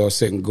know, and you start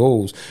setting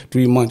goals.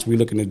 3 months we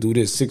looking to do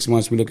this, 6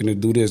 months we looking to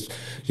do this,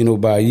 you know,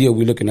 by a year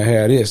we looking to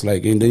have this,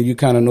 like, and then you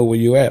kind of know where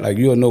you at, like,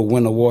 you'll know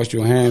when to wash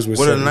your hands with.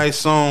 What something. A nice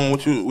song.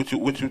 What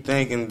you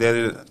thinking that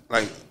it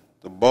like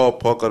the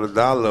ballpark of the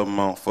dollar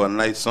amount for a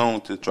nice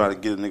song to try to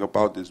get a nigga up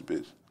out this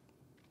bitch?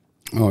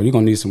 Oh, you're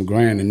going to need some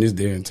grand in this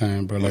day and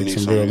time, bro. Like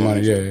some real money,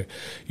 yeah.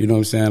 You know what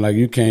I'm saying? Like,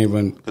 you can't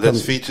even... But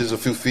that's features, a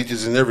few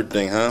features and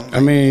everything, huh? I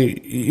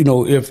mean, you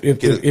know, if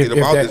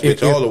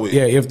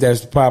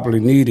that's properly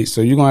needed.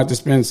 So you're going to have to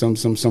spend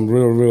some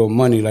real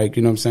money. Like,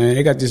 you know what I'm saying?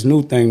 They got this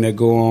new thing that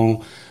go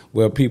on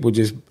where people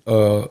just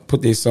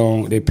put their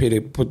song on these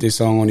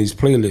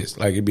playlists.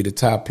 Like, it'd be the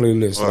top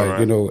playlist, like, right.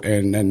 You know,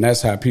 and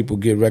that's how people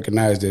get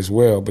recognized as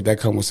well. But that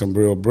come with some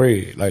real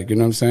bread, like, you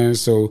know what I'm saying?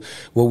 So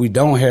what we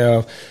don't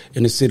have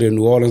in the city of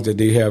New Orleans that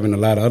they have in a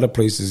lot of other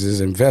places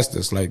is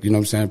investors. Like, you know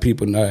what I'm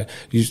saying?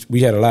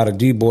 We had a lot of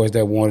D-boys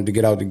that wanted to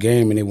get out the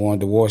game and they wanted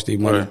to wash their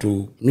money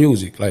through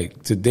music.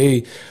 Like,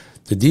 today,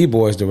 the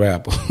D-boy's the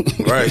rapper.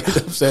 Right. You know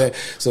what I'm saying?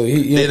 So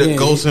they're the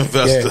ghost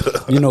investor.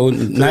 Yeah, you know,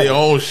 their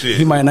own shit.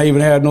 He might not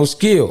even have no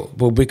skill,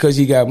 but because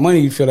he got money,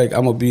 you feel like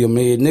I'm gonna be a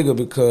made nigga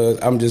because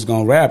I'm just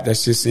gonna rap. That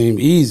shit seem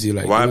easy.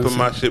 Like, why put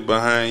my shit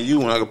behind you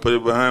when I can put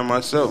it behind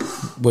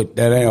myself? But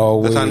that ain't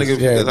always. That's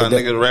how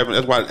niggas rapping.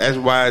 That's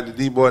why the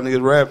D-boy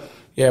niggas rap.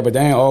 Yeah, but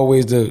that ain't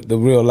always the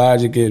real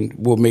logic and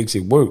what makes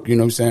it work. You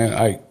know what I'm saying?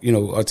 Like, you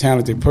know, a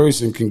talented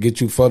person can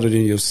get you further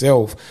than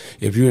yourself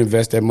if you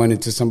invest that money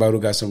to somebody who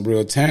got some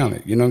real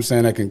talent. You know what I'm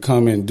saying? That can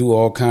come and do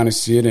all kind of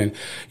shit and,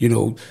 you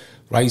know,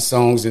 write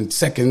songs in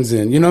seconds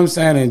and, you know what I'm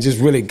saying? And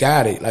just really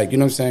got it. Like, you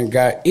know what I'm saying?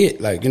 Got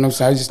it. Like, you know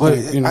what I'm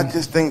saying? I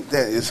just think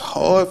that it's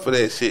hard for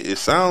that shit. It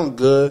sounds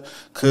good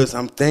because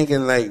I'm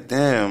thinking like,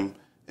 damn,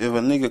 if a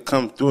nigga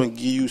come through and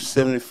give you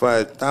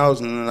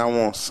 $75,000 and I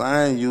won't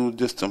sign you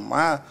just to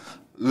my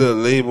little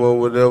label or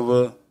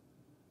whatever,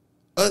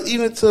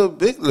 even to a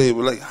big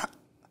label, like,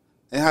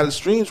 and how the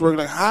streams work,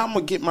 like, how I'm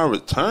gonna get my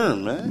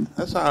return, man?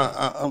 That's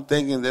how I'm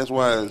thinking. That's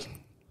why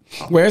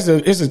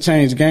it's a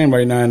changed game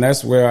right now, and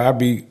that's where I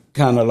be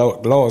kind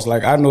of lost.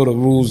 Like, I know the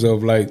rules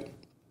of like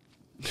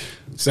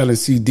selling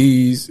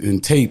CDs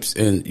and tapes,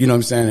 and you know what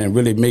I'm saying, and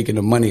really making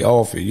the money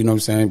off it. You know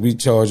what I'm saying?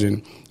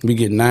 We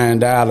get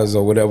 $9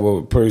 or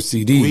whatever per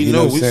CD. We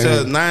know we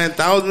sell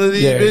 9,000 of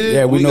these.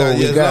 Yeah, we know what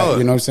we got.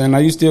 You know what I'm saying? Now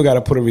you still got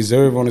to put a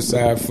reserve on the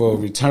side for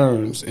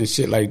returns and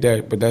shit like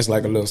that. But that's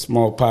like a little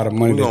small pot of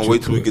money. We're gonna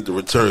wait till we get the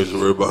returns to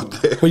worry about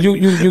that. But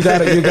you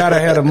gotta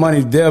have the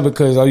money there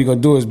because all you're gonna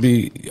do is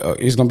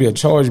it's gonna be a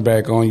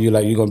chargeback on you.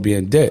 Like, you're gonna be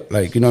in debt.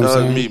 Like, you know what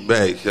I'm saying? Me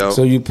back, yo.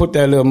 So you put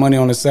that little money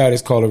on the side.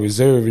 It's called a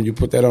reserve, and you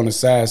put that on the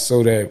side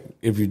so that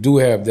if you do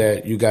have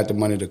that, you got the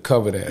money to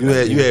cover that.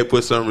 You had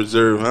put some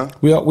reserve, huh?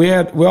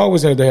 We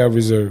always had to have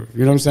reserve.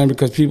 You know what I'm saying?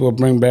 Because people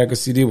bring back a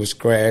CD with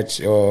scratch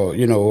or,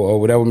 you know,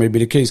 or whatever may be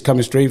the case,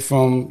 coming straight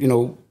from, you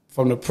know,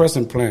 from the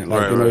pressing plant.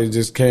 Like, right, you know, it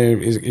just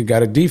came, it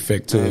got a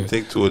defect to it.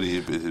 Take 2 of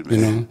these bitches, man.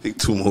 You know? Take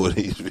 2 more of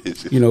these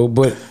bitches. You know,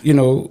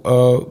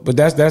 but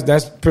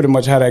that's pretty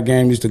much how that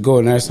game used to go,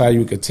 and that's how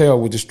you could tell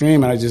with the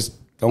streaming. I just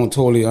don't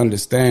totally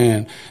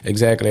understand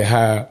exactly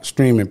how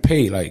streaming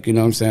pay. Like, you know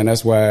what I'm saying?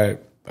 That's why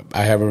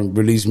I haven't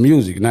released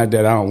music. Not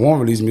that I don't want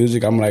to release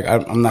music. I'm like,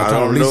 I'm not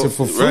trying to release it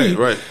for free.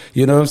 Right.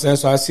 You know what I'm saying?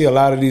 So I see a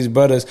lot of these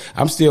brothers,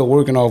 I'm still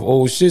working off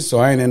old shit, so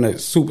I ain't in a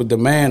super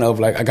demand of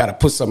like, I got to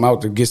put something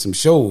out to get some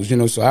shows, you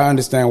know? So I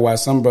understand why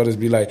some brothers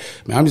be like,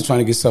 man, I'm just trying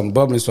to get something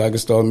bubbling so I can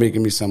start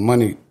making me some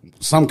money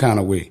some kind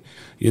of way.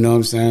 You know what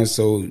I'm saying?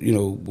 So, you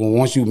know,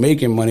 once you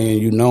making money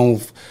and you known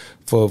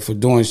for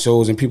doing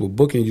shows and people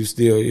booking you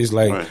still, it's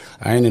like, right,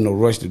 I ain't in no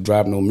rush to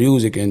drop no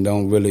music and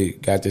don't really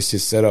got this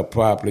shit set up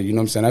properly. You know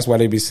what I'm saying? That's why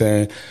they be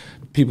saying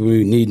people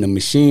be needing a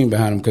machine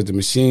behind them, because the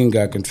machine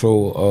got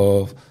control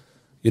of,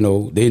 you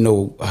know, they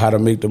know how to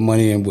make the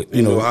money and,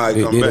 you know how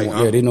it come back.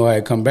 Yeah, they know how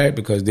it come back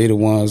because they the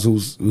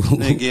ones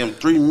they give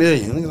them $3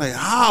 million. They like,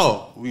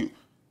 how? We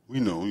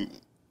know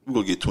we're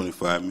gonna get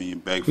 $25 million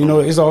back from, you know,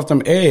 it's off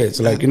them ads.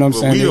 Like, you know what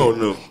I'm saying? We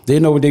don't know. They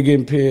know what they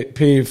getting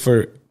paid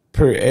for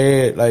per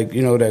ad, like,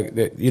 you know,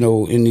 that you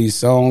know, in these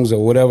songs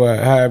or whatever,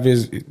 however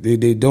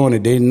they doing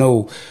it, they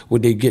know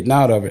what they getting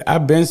out of it.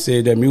 I've been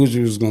said that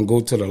music is gonna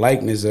go to the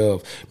likeness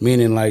of,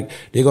 meaning like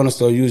they're gonna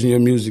start using your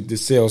music to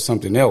sell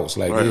something else.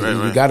 Like, right.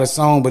 You got a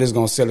song, but it's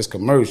gonna sell its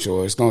commercial,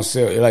 or it's gonna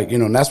sell, like, you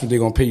know, and that's what they're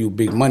gonna pay you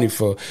big money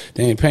for.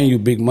 They ain't paying you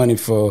big money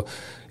for,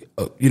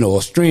 you know,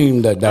 a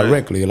stream that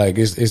directly. Like,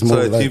 it's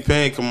more so like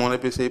T-Pain come on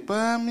up and say,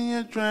 buy me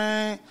a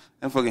drink.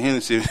 That fucking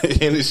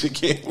Hennessy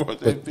can't work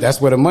that. That's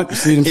where the money.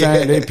 See what I'm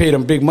saying? They pay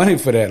them big money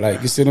for that.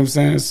 Like, you see what I'm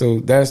saying? So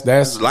that's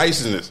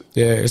license.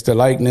 Yeah, it's the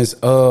likeness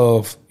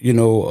of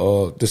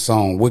the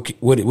song. What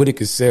it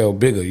could sell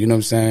bigger. You know what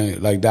I'm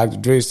saying? Like Dr.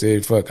 Dre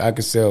said, "Fuck, I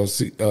could sell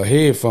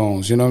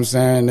headphones." You know what I'm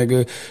saying,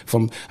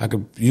 nigga? I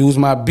could use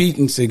my beat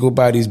and say, "Go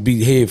buy these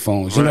beat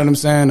headphones." You know what I'm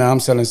saying? Now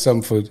I'm selling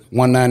something for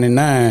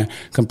 $199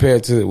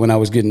 compared to when I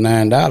was getting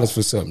 $9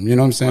 for something. You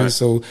know what I'm saying? Right.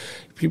 So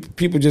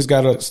people just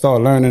gotta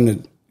start learning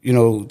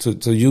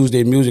to use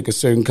their music a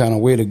certain kind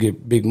of way to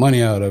get big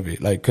money out of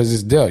it. Like, cause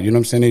it's there, you know what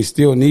I'm saying? They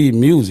still need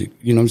music,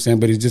 you know what I'm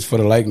saying? But it's just for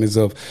the likeness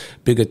of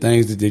bigger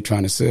things that they're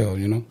trying to sell,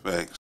 you know?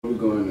 Thanks. Where we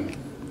going now?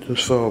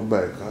 Just fall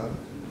back, huh?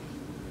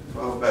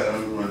 Fall back,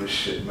 I'm gonna run this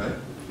shit, man.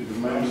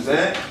 You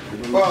understand?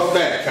 Fall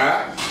back,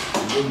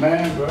 huh? Good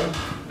man, bro. I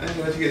ain't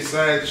gonna get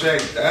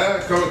sidetracked.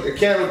 The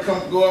camera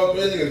go up,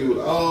 man. Nigga do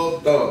it all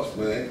thoughts,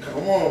 man.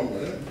 Come on,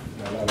 man.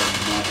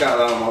 Got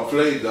a lot on my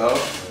plate, dog.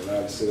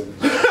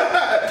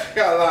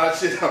 Got a lot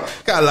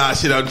of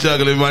shit I'm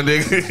juggling, my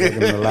nigga.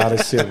 Juggling a lot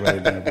of shit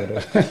right now,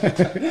 brother.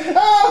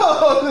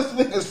 Oh, this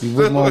nigga's you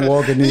wouldn't want to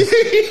walk in these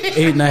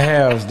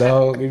 8.5s,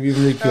 dog. If you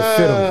really could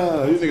fit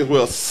them. These niggas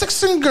well,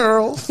 6 and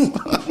girls.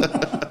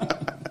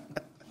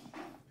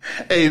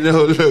 Hey,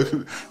 no,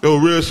 look, no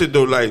real shit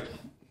though. Like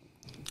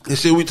the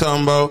shit we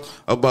talking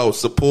about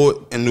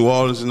support in New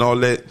Orleans and all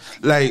that.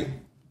 Like,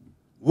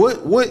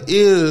 what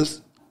is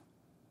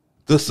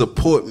the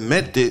support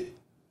method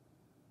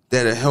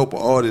that'll help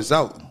artists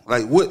out?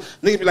 Like, what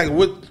niggas be like,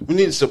 what we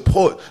need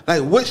support?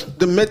 Like, what's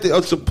the method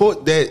of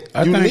support that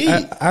you need?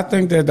 I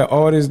think that the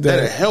artists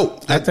that'll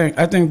help. I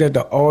think that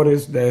the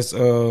artists that's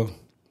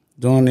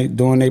doing they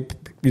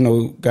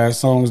got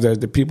songs that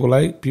the people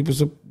like,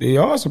 they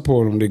all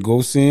support them. They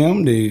go see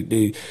them.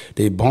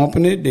 They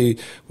bumping it.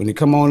 When they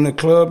come on in the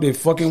club, they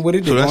fucking with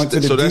it. They going to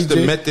the DJ. That's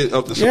the method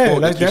of the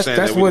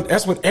support.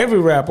 That's what every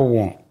rapper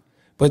want.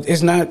 But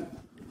it's not.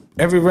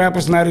 Every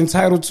rapper's not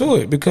entitled to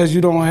it because you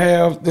don't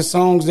have the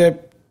songs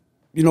that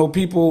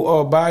people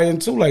are buying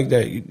into like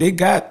that. They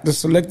got the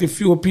selected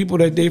few of people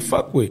that they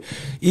fuck with.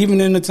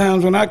 Even in the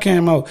times when I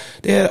came out,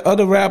 they had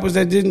other rappers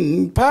that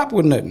didn't pop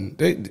with nothing.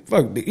 They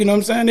fuck, you know what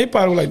I'm saying? They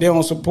probably like, they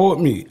don't support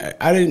me.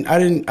 I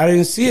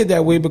didn't see it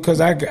that way because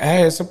I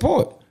had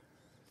support.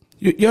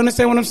 You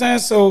understand what I'm saying?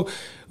 So,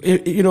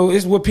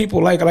 it's what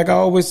people like. Like I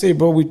always say,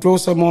 bro, we throw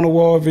something on the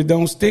wall. If it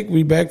don't stick,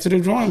 we back to the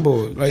drawing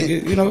board. Like,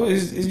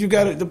 you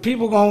got it. The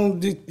people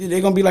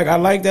they're gonna be like, I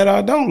like that or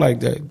I don't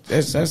like that.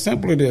 That's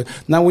simple it is.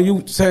 Now, when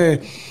you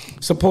say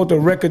support the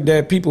record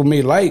that people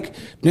may like,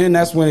 then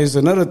that's when it's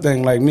another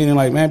thing. Like, meaning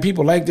like, man,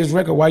 people like this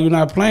record. Why you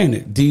not playing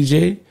it?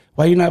 DJ,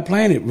 why you not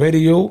playing it?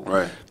 Radio,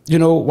 right?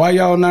 Why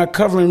y'all not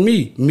covering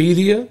me?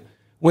 Media,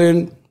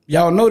 when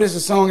y'all know this is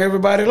a song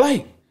everybody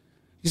like.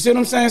 You see what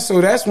I'm saying?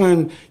 So that's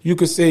when you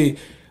could say,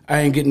 I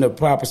ain't getting the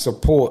proper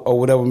support or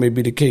whatever may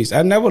be the case.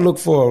 I never looked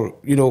for,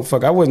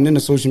 I wasn't in the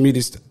social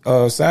media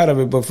side of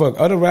it, but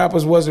other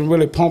rappers wasn't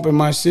really pumping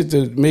my shit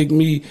to make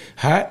me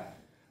hot.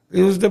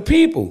 It was the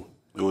people.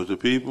 It was the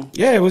people?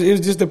 Yeah, it was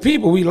just the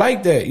people. We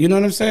like that. You know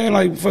what I'm saying?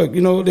 Like,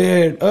 they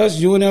had us,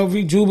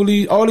 UNLV,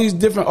 Jubilee, all these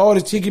different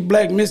artists, Cheeky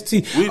Black, Miss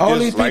T, all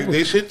these people. We just like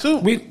their shit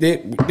too.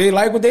 They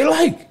like what they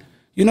like.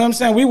 You know what I'm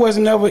saying? We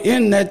wasn't ever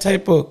in that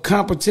type of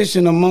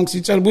competition amongst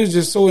each other. We was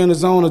just so in the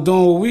zone of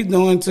doing what we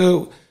doing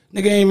till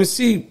nigga ain't even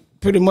see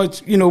pretty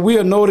much,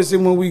 we'll notice it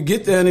when we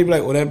get there and they be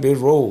like, oh, that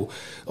bitch roll.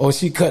 Or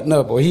she cutting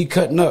up or he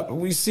cutting up.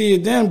 We see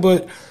it then,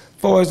 but as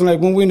far as like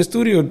when we in the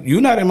studio,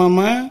 you not in my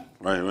mind.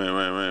 Right.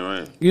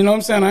 You know what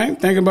I'm saying? I ain't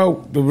thinking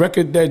about the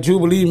record that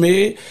Jubilee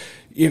made.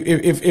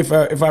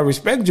 If I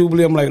respect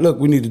Jubilee, I'm like, look,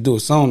 we need to do a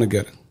song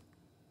together.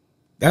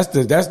 That's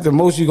the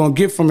most you're gonna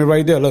get from it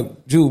right there.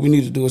 Look, Ju, we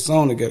need to do a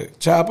song together.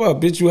 Chop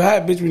up, bitch, you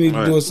hot, bitch, we need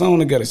to do a song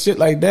together. Shit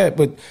like that.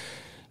 But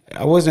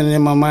I wasn't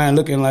in my mind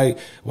looking like,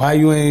 why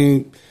you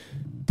ain't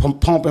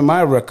pumping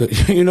my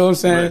record? You know what I'm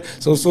saying? Right.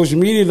 So social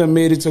media done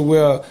made it to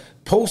where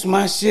post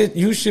my shit.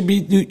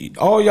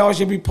 All y'all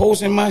should be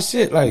posting my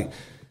shit. Like,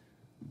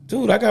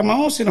 dude, I got my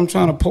own shit I'm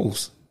trying to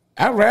post.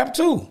 I rap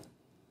too.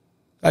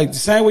 Like the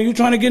same way you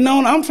trying to get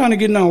known, I'm trying to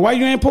get known. Why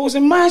you ain't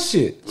posting my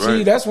shit? Right.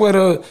 See, that's where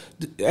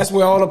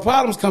all the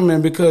problems come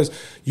in because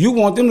you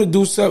want them to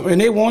do something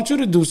and they want you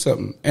to do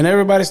something, and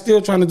everybody's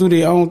still trying to do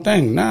their own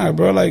thing. Nah,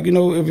 bro. Like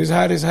if it's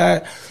hot, it's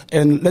hot,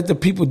 and let the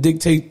people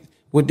dictate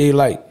what they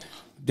like.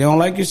 They don't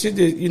like your shit.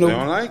 They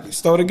don't like it.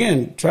 Start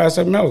again. Try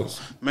something else.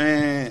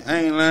 Man, I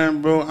ain't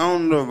lying, bro. I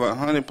don't know if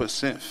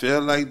 100% feel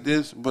like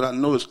this, but I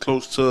know it's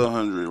close to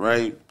 100,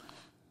 right?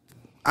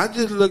 I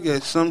just look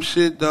at some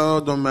shit,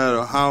 dog, no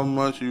matter how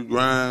much you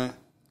grind,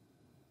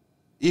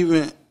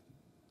 even,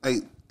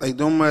 like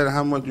don't matter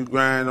how much you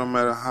grind, no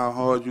matter how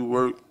hard you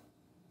work.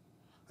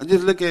 I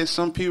just look at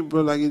some people,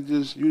 bro, like it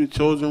just, you the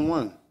chosen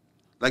one.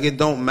 Like it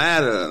don't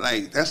matter.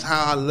 Like that's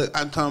how I look.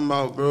 I'm talking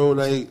about, bro,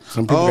 like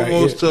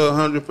almost to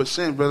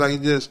 100%, bro. Like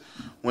it just,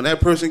 when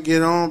that person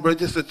get on, bro,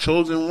 just the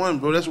chosen one,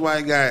 bro. That's why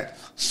I got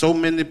so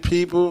many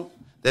people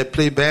that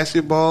play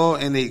basketball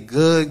and they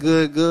good,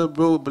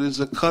 bro, but it's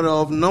a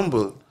cut-off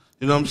number.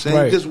 You know what I'm saying?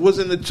 Right. He just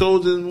wasn't the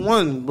chosen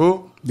one,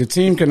 bro. The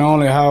team can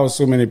only house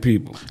so many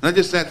people. And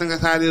I think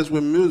that's how it is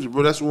with music,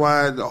 bro. That's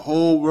why the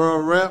whole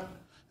world rap,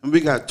 and we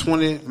got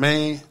 20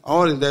 main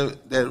artists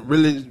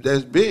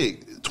that's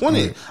big.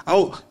 20. Right.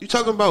 Oh, you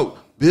talking about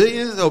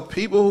billions of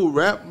people who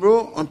rap,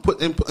 bro, and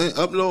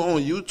upload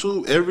on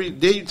YouTube every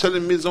day. You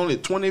telling me it's only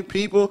 20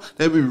 people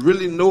that we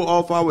really know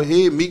off our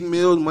head? Meek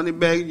Mills,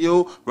 Moneybagg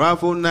Yo,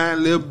 Rifle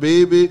 9, Lil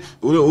Baby,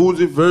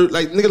 Uzi Vert,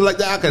 like niggas like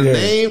that. I can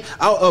name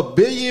out a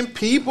billion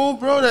people,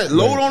 bro, that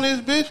load on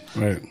this bitch.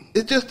 Right.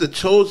 It's just the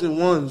chosen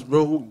ones,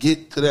 bro, who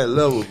get to that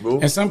level,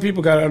 bro. And some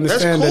people gotta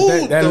understand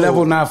cool, that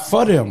level not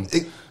for them.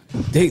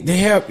 They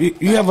have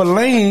you have a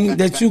lane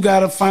that you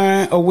gotta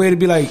find a way to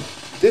be like.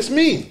 This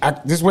me.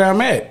 This is where I'm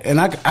at, and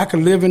I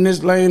can live in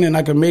this lane, and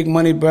I can make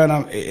money, but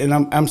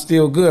I'm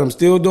still good. I'm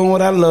still doing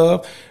what I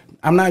love.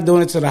 I'm not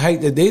doing it to the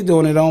height that they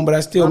doing it on, but I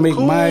still make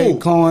cool. my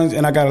coins,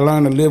 and I got to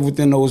learn to live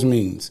within those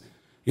means.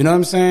 You know what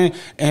I'm saying?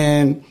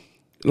 And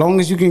long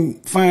as you can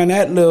find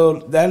that little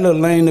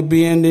lane to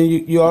be in, then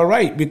you're all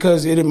right,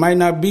 because it might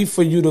not be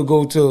for you to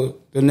go to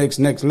the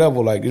next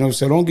level. Like, you know,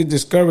 so don't get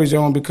discouraged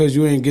on because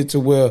you ain't get to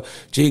where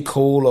J.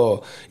 Cole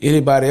or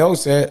anybody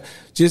else at.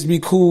 Just be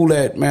cool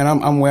at, man,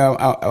 I'm where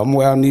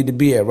I need to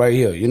be at right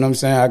here. You know what I'm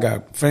saying? I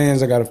got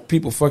fans, I got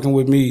people fucking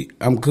with me.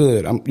 I'm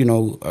good.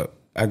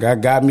 I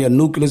got me a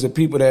nucleus of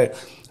people that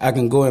I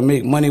can go and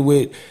make money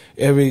with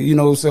every, you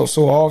know, so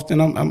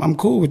often. I'm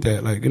cool with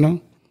that. Like, you know.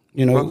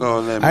 Fuck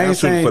all that, man. I ain't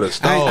saying for the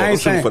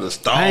stars.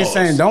 I ain't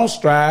saying don't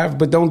strive,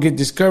 but don't get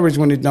discouraged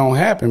when it don't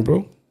happen,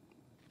 bro.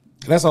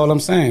 That's all I'm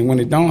saying. When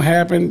it don't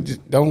happen,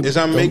 just don't. Is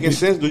that making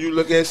sense? Do you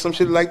look at some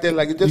shit like that,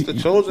 like it's just the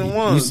chosen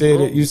one?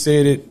 You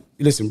said it.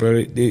 Listen,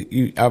 brother.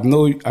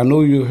 I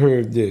know you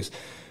heard this.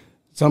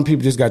 Some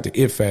people just got the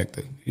it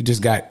factor. You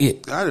just got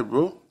it. Got it,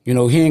 bro. You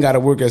know, he ain't got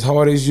to work as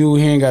hard as you.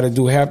 He ain't got to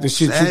do half the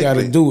shit you got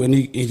to do, and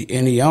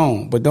he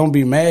own. But don't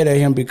be mad at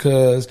him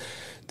because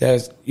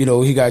that's, you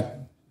know, he got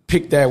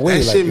picked that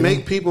way. That shit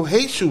make people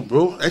hate you,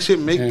 bro. That shit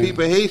make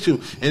people hate you,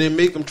 and it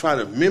make them try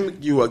to mimic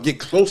you or get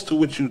close to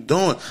what you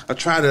doing, or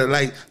try to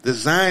like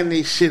design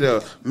this shit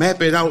or map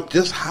it out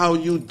just how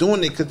you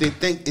doing it because they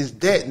think it's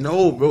that.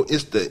 No, bro,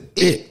 it's the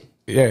it.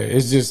 Yeah,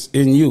 it's just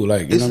in you,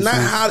 like you it's know not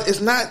what how.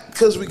 It's not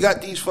because we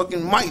got these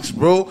fucking mics,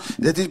 bro.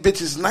 That these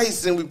bitches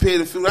nice and we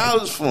paid a few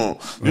dollars for them.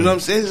 You know what I'm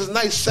saying? It's a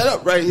nice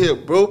setup right here,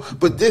 bro.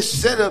 But this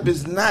setup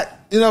is not.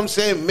 You know what I'm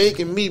saying?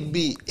 Making me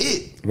be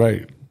it.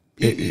 Right.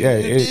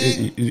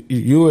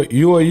 You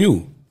are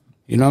you.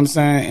 You know what I'm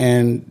saying?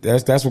 And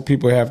that's what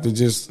people have to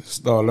just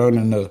start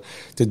learning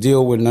to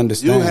deal with and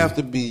understand. You have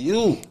to be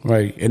you.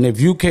 Right. And if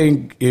you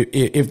can't,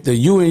 if the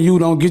you and you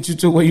don't get you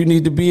to where you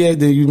need to be at,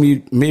 then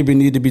you maybe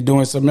need to be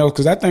doing something else.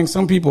 Because I think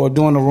some people are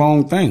doing the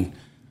wrong thing.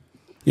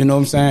 You know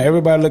what I'm saying?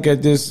 Everybody look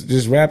at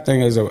this rap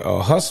thing as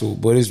a hustle,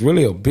 but it's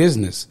really a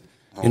business.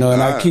 You know,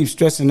 and I keep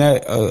stressing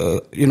that,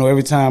 you know,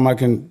 every time I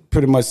can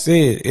pretty much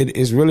say it.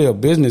 It's really a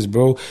business,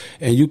 bro.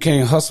 And you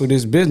can't hustle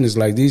this business.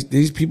 Like,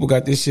 these people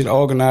got this shit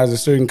organized a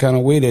certain kind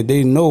of way that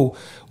they know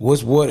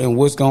what's what and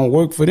what's going to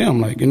work for them.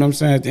 Like, you know what I'm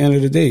saying? At the end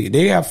of the day,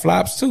 they have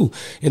flops too.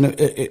 You know,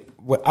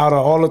 out of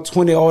all the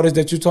 20 artists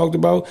that you talked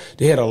about,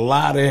 they had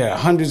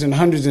hundreds and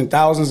hundreds and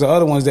thousands of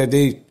other ones that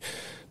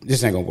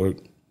this ain't going to work.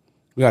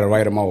 We got to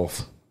write them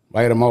off.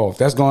 Write them off.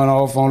 That's going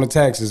off on the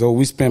taxes. Oh,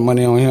 we spent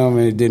money on him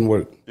and it didn't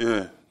work.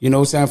 Yeah. You know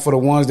what I'm saying? For the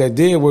ones that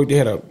did work, they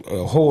had a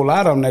whole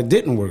lot of them that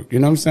didn't work. You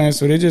know what I'm saying?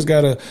 So they just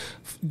got to,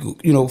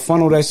 you know,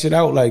 funnel that shit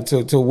out, like,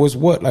 to what's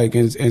what, like,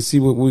 and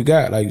see what we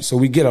got. Like, so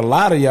we get a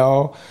lot of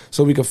y'all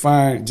so we can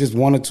find just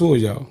one or two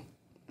of y'all.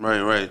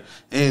 Right.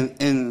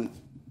 And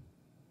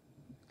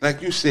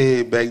like you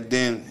said back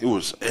then, it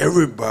was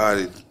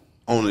everybody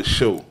on the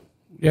show.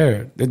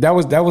 Yeah. That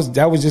was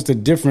just a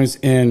difference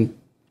in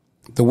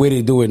the way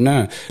they do it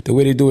now. The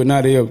way they do it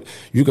now,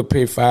 you could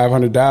pay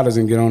 $500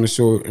 and get on the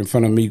show in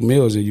front of Meek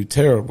Mills, and you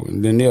terrible.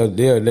 And then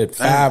they'll let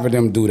five of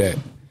them do that.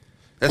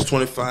 That's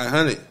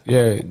 $2,500.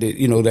 Yeah,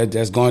 you know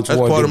that's going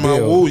towards. That's part the of my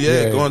bill. woo.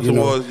 Yeah, going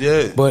towards.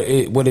 Yeah. But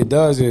what it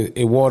does is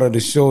it water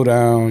the show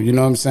down. You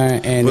know what I'm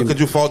saying? And but could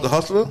you fault the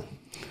hustler?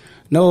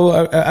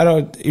 No, I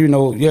don't. You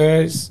know,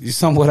 yeah,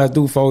 somewhat I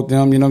do fault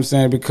them. You know what I'm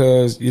saying?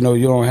 Because you know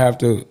you don't have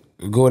to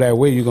go that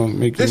way. You're gonna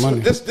make your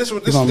money. This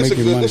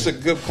is a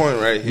good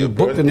point right here,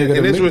 bro. And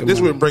this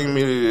would bring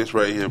me to this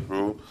right here,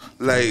 bro.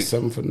 Like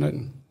something for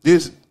nothing.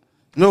 This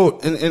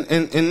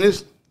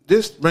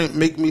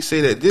make me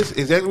say that. This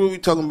exactly what we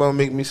talking about.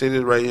 Make me say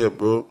this right here,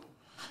 bro.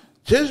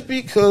 Just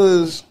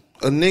because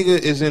a nigga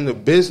is in the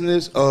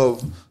business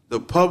of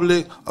the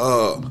public,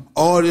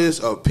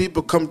 artists,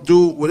 people come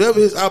through, whatever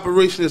his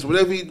operation is,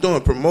 whatever he's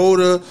doing,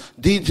 promoter,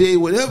 DJ,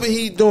 whatever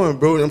he doing,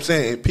 bro. You know what I'm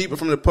saying, and people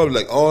from the public,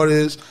 like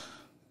artists.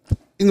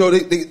 You know,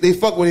 they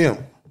fuck with him.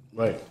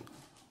 Right.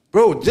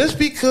 Bro, just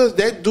because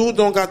that dude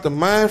don't got the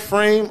mind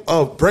frame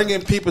of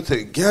bringing people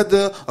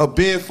together, of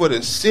being for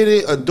the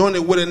city, of doing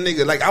it with a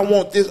nigga, like, I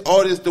want this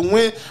artist to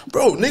win,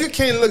 bro, nigga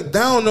can't look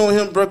down on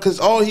him, bro,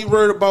 because all he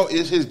worried about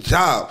is his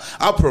job.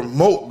 I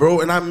promote, bro,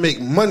 and I make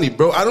money,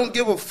 bro. I don't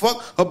give a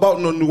fuck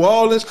about no New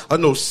Orleans or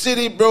no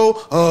city, bro,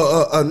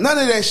 none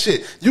of that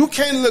shit. You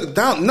can't look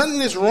down.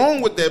 Nothing is wrong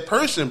with that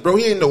person, bro.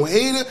 He ain't no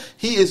hater.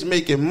 He is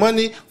making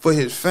money for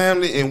his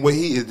family and what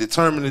he is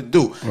determined to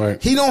do.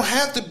 Right. He don't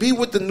have to be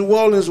with the New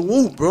Orleans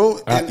woo, bro.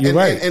 You're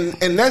right.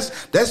 And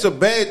that's a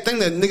bad thing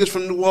that niggas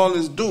from New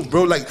Orleans do,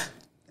 bro. Like,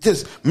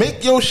 just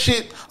make your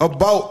shit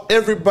about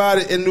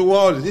everybody in New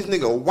Orleans. This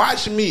nigga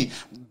watch me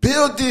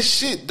build this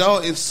shit,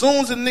 dog. As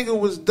soon as the nigga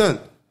was done,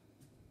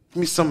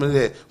 give me some of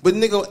that. But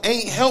nigga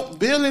ain't help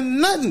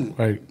building nothing.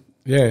 Right.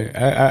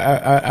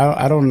 Yeah.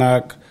 I don't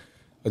knock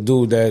a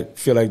dude that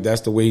feel like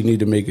that's the way he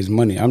need to make his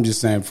money. I'm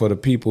just saying for the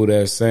people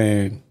that's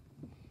saying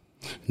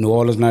New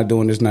Orleans not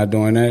doing this, not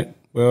doing that.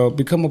 Well,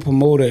 become a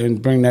promoter and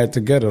bring that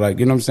together. Like,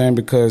 you know what I'm saying?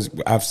 Because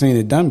I've seen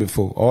it done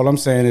before. All I'm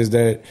saying is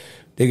that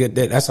they get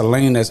that's a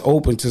lane that's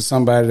open to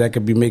somebody that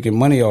could be making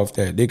money off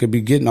that. They could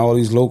be getting all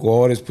these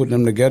local artists, putting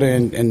them together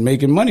and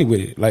making money with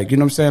it. Like, you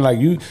know what I'm saying? Like,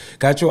 you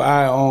got your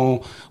eye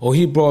on, oh,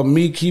 he brought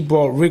Meek, he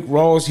brought Rick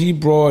Ross, he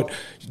brought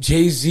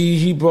Jay-Z,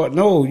 he brought,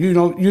 no, you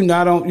know, you're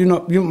not on, you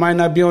know, you might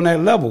not be on that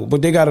level,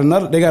 but they got a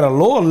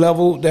lower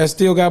level that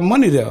still got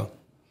money there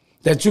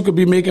that you could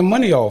be making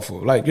money off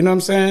of. Like, you know what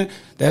I'm saying?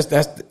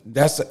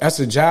 That's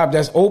a job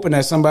that's open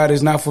that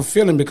somebody's not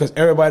fulfilling, because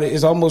everybody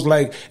is almost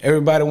like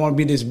everybody want to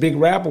be this big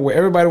rapper, where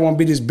everybody want to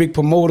be this big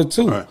promoter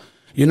too. Right.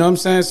 You know what I'm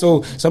saying?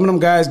 So some of them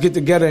guys get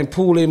together and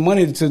pool their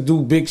money to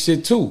do big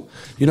shit too.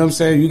 You know what I'm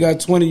saying? You got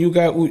 20, you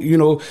got, you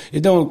know,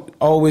 it don't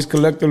always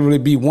collectively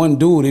be one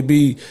dude. It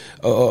be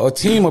a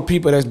team of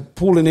people that's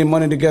pooling their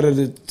money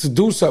together to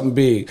do something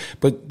big.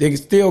 But they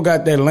still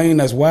got that lane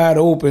that's wide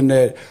open,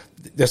 that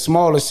the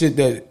smaller shit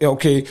that,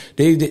 okay,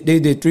 they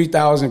did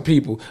 3,000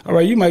 people. All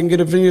right, you might get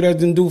a venue that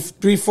can do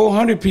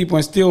 300-400 people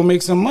and still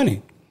make some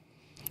money.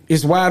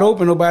 It's wide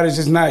open. Nobody's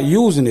just not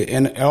using it.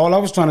 And all I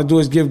was trying to do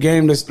is give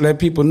game to let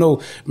people know,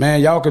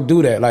 man, y'all could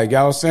do that. Like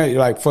y'all saying,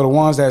 like for the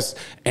ones that's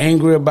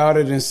angry about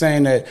it and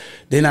saying that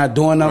they're not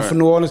doing nothing for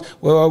New Orleans,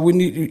 well, we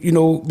need, you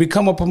know,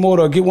 become a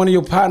promoter or get one of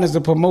your partners to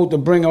promote, to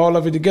bring all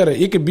of it together.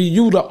 It could be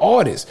you, the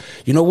artist.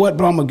 You know what,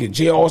 bro? I'm going to get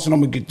Jay Austin.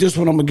 I'm going to get this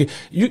one. I'm going to get,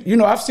 you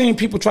know, I've seen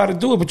people try to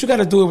do it, but you got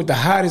to do it with the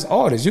hottest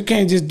artists. You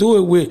can't just do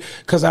it with,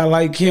 because I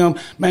like him.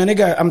 Man,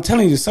 I'm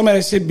telling you, some of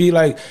that shit be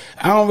like,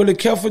 I don't really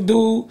care for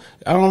dude.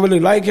 I don't really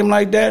like him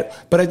like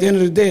that, but at the end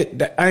of the day,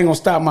 I ain't gonna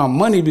stop my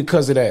money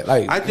because of that.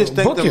 Like, I just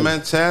think the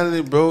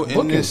mentality, bro,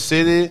 in this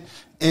city,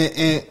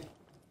 and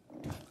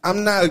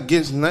I'm not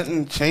against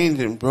nothing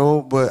changing,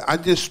 bro, but I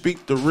just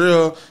speak the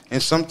real, and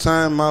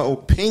sometimes my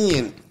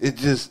opinion is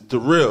just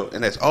the real,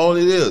 and that's all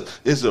it is.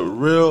 It's a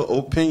real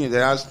opinion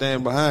that I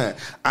stand behind.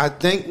 I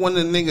think when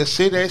the niggas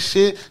say that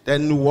shit, that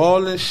New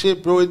Orleans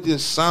shit, bro, it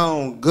just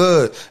sound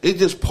good. It's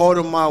just part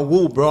of my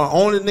woo, bro.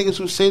 Only niggas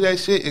who say that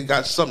shit, it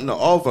got something to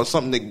offer,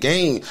 something to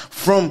gain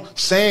from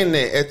saying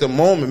that at the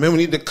moment. Man, we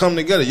need to come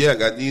together. Yeah, I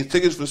got these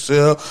tickets for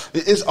sale.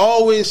 It's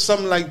always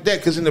something like that,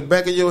 because in the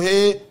back of your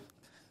head,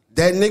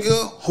 that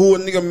nigga who a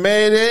nigga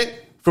mad at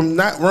from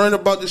not worrying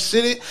about the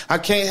city, I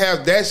can't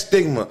have that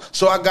stigma.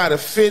 So I gotta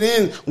fit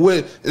in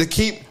with to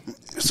keep.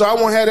 So I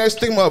won't have that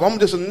stigma up. I'm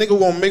just a nigga who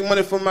gonna make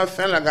money for my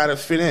family. I gotta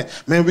fit in.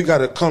 Man, we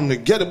gotta come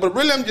together. But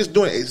really, I'm just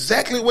doing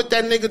exactly what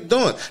that nigga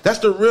doing. That's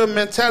the real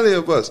mentality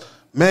of us.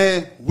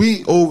 Man,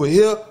 we over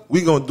here,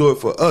 we gonna do it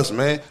for us,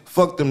 man.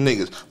 Fuck them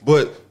niggas.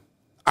 But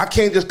I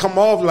can't just come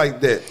off like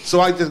that.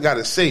 So I just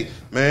gotta say,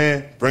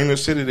 man, bring the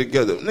city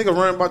together. Nigga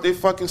worrying about their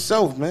fucking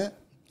self, man.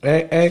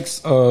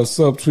 Ask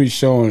subtweet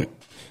Sean,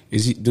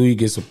 do he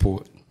get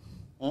support?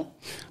 I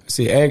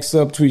say ask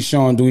subtweet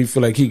Sean, do he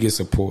feel like he gets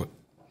support?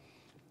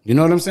 You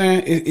know what I'm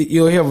saying?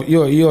 You'll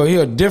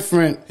hear a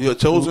different. You're a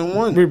chosen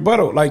one.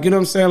 Rebuttal, like, you know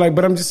what I'm saying? Like,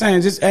 but I'm just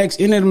saying, just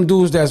ask any of them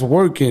dudes that's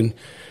working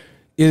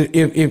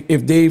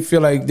if they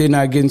feel like they're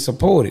not getting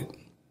supported.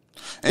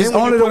 And it's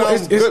only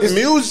good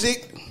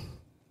music.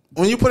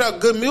 When you put out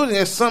good music,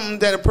 it's something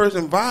that a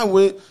person vibe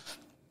with.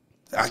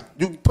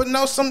 You putting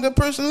out something that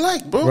person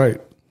like, bro.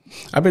 Right.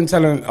 I've been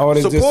telling all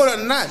this. Support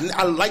or not,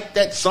 I like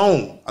that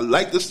song. I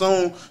like the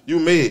song you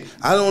made.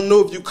 I don't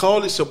know if you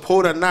call it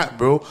support or not,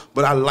 bro,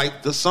 but I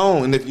like the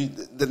song. And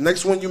if the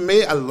next one you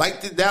made, I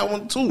liked it, that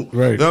one too.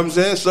 Right. You know what I'm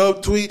saying?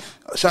 Subtweet,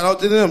 shout out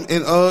to them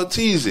and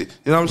tease it.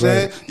 You know what I'm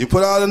saying? You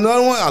put out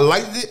another one, I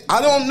liked it.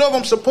 I don't know if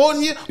I'm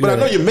supporting you, but I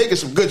know you're making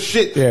some good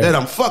shit that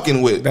I'm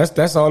fucking with.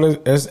 That's all.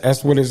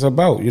 That's what it's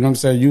about. You know what I'm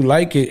saying? You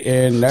like it,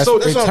 and it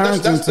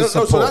turns into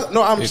support. It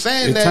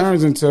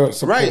turns into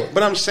support. Right,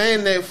 but I'm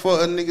saying that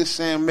for a nigga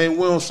saying, man,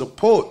 we don't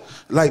support.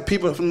 Like,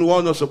 people from New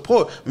Orleans don't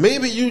support.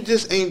 Maybe you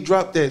just ain't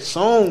dropped that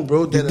song,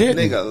 bro, that a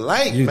nigga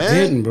like, you man.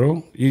 You didn't,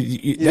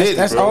 bro.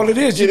 That's all it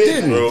is. You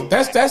didn't. Bro.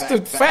 That's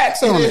the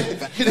facts on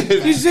it.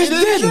 You just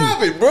didn't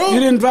drop it, bro. You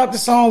didn't drop the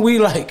song we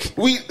like.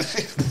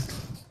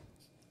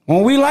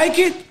 When we like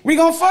it, we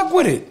gonna fuck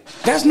with it.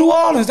 That's New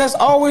Orleans. That's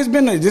always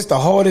been this the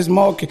hardest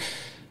market.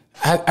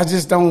 I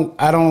just don't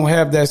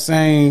have that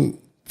same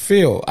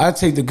feel. I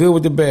take the good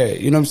with the bad.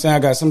 You know what I'm saying? I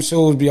got some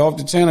shows be off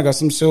the channel. I got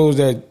some shows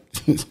that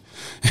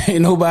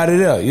ain't nobody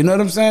there. You know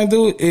what I'm saying,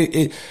 dude?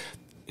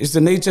 It's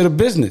the nature of the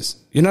business.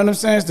 You know what I'm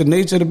saying? It's the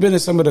nature of the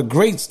business. Some of the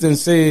greats then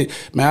said,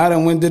 man, I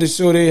done went to the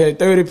show. They had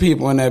 30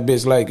 people in that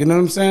bitch. Like, you know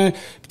what I'm saying?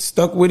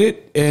 Stuck with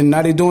it, and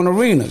now they doing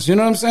arenas. You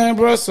know what I'm saying,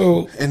 bro?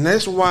 So, and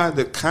that's why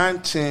the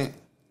content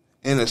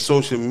in the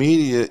social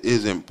media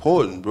is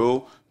important,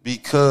 bro,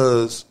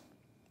 because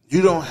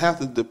you don't have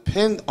to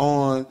depend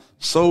on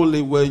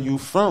solely where you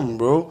from,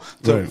 bro,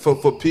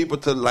 for people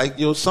to like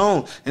your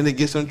song and to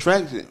get some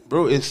traction.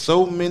 Bro, it's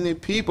so many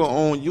people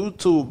on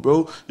YouTube,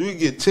 bro. You can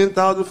get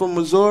 10,000 from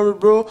Missouri,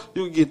 bro.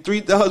 You can get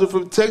 3,000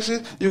 from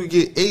Texas. You can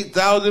get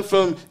 8,000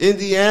 from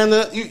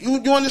Indiana.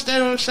 You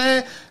understand what I'm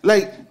saying?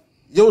 Like,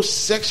 your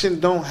section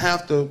don't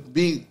have to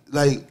be,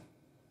 like,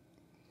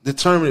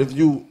 determined if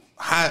you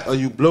hot or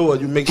you blow or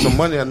you make some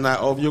money or not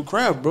off your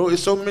craft, bro.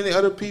 It's so many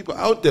other people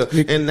out there,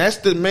 and that's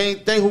the main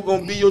thing. Who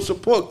gonna be your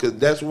support? Because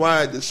that's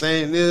why the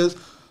saying is,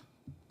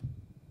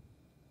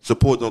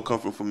 support don't come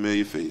from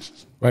familiar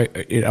faces. Right.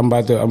 I'm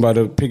about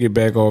to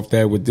piggyback off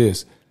that with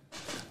this.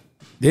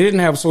 They didn't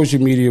have social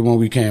media when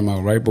we came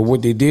out, right? But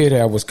what they did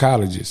have was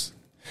colleges,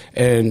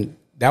 and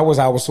that was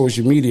our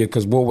social media,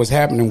 because what was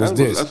happening was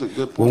this. That's a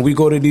good point. When we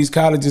go to these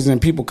colleges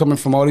and people coming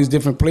from all these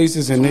different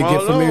places and they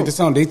get familiar with the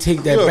song, they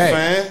take that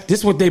back. This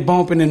is what they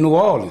bumping in New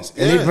Orleans.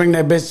 And they bring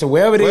that bitch to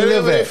wherever they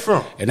live at.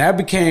 From. And that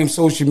became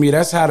social media.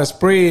 That's how the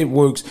spread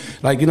works.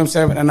 Like, you know what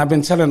I'm saying? And I've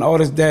been telling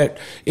artists that,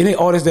 any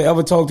artist that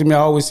ever talk to me, I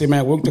always say,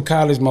 man, work the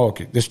college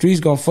market. The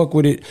streets gonna fuck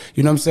with it,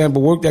 you know what I'm saying?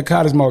 But work that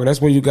college market.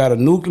 That's where you got a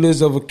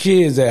nucleus of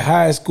kids at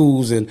high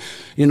schools and,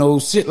 you know,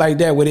 shit like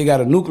that, where they got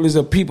a nucleus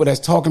of people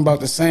that's talking about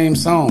the same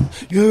song.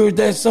 You heard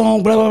that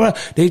song, blah, blah,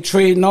 blah. They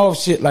trading off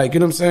shit, like, you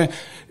know what I'm saying?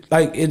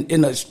 Like,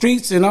 in the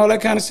streets and all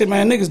that kind of shit,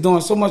 man, niggas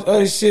doing so much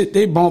other shit,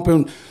 they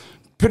bumping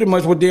pretty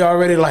much what they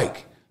already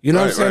like. You know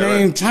what I'm saying?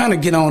 They ain't trying to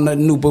get on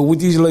nothing new. But with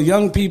these little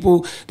young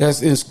people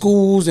that's in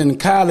schools and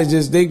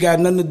colleges, they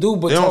got nothing to do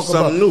but talk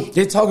about new.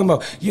 They talking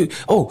about, you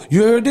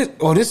heard this?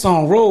 Oh, this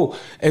song roll.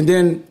 And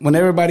then when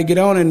everybody get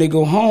on and they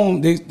go home,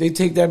 they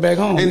take that back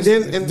home. And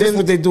then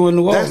what they do in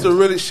New Orleans. That's the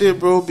really shit,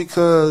 bro,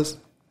 because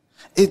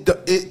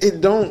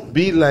it don't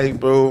be like,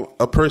 bro,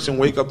 a person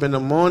wake up in the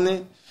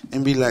morning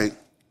and be like,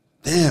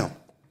 damn,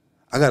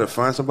 I got to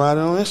find somebody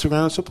on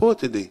Instagram to support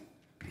today.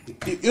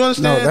 You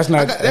understand? No, that's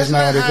not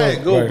how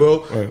it go,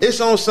 bro. Right.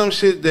 It's on some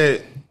shit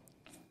that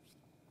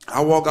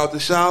I walk out the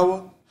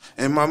shower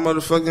and my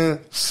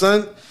motherfucking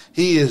son,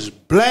 he is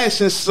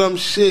blasting some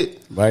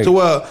shit to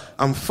where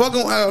I'm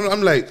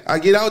like, I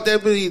get out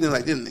that bitch eating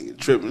like, this nigga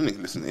tripping, this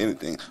nigga listen to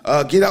anything.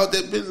 Get out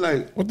that bitch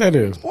like, what that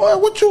is? Boy,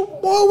 what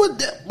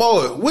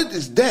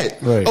is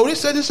that? Right. Oh, they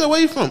said,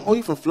 where you from? Oh,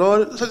 you from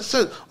Florida?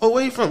 Oh,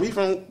 where you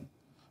from?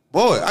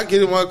 Boy, I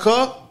get in my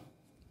car.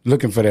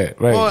 Looking for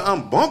that, right? Boy,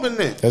 I'm bumping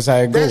that. That's how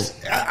it goes.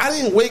 I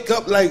didn't wake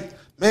up like,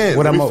 man,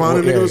 let me find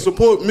a nigga to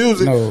support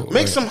music.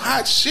 Make some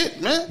hot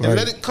shit, man. And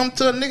let it come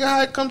to a nigga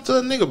how it come to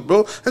a nigga,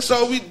 bro. That's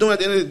all we doing at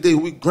the end of the day.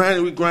 We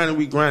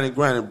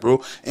grinding,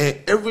 bro. And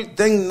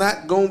everything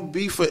not gonna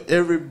be for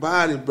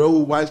everybody, bro, who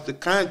watch the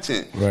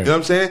content. Right. You know what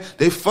I'm saying?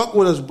 They fuck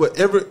with us, but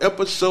every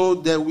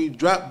episode that we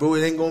drop, bro,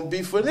 it ain't gonna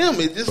be for them.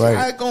 It's just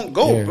how it gonna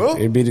go, bro.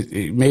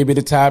 Maybe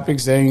the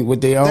topics ain't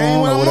what they own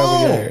or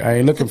whatever. Yeah, I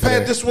ain't looking for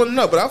that. This one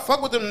up, but I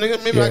fuck with them,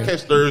 nigga. Maybe I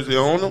catch Thursday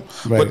on them,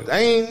 but I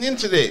ain't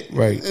into that.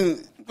 Right.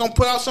 And gonna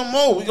put out some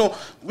more. We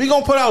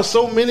gonna put out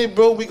so many,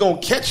 bro. We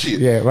gonna catch it.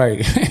 Yeah, right.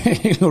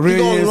 You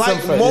gonna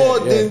like more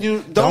than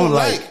you don't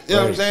like. You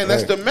know what I'm saying?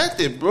 That's the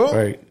method, bro.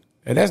 Right.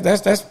 And that's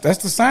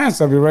the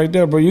science of it right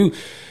there, bro.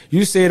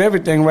 You said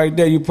everything right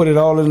there. You put it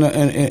all in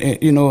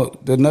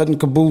the nothing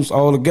caboose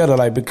all together,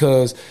 like,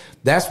 because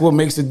that's what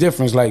makes the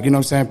difference. Like, you know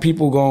what I'm saying?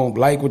 People gonna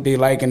like what they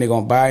like and they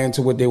gonna buy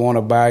into what they want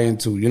to buy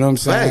into. You know what I'm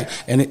saying?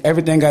 Right. And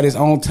everything got its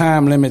own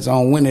time limits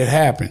on when it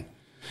happened.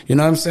 You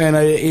know what I'm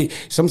saying?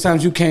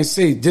 Sometimes you can't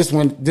say this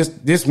one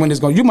is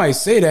going. You might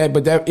say that,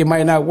 but it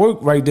might not work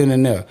right then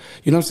and there.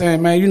 You know what I'm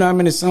saying, man? You know how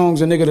many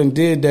songs a nigga done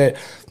did that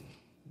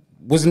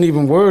wasn't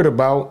even worried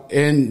about,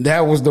 and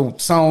that was the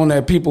song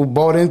that people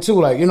bought into.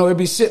 Like, you know, it'd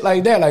be shit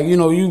like that. Like, you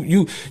know,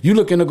 you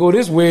looking to go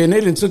this way, and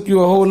they done took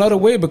you a whole nother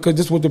way because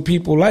this is what the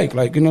people like.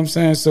 Like, you know what I'm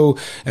saying? So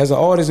as an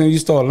artist, and you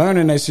start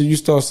learning that shit, you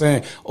start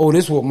saying, oh,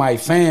 this is what my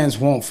fans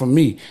want from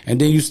me.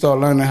 And then you start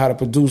learning how to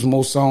produce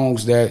more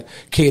songs that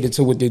cater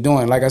to what they're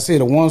doing. Like I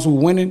said, the ones who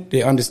winning,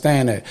 they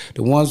understand that.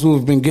 The ones who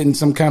have been getting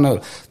some kind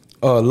of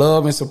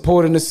love and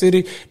support in the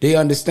city, they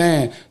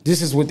understand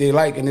this is what they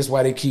like, and this is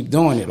why they keep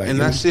doing it. Like, and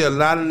I see a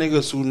lot of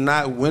niggas who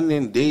not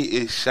winning, they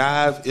is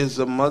shive is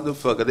a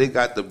motherfucker. They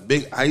got the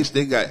big ice,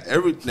 they got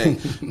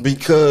everything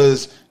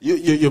because you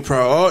ain't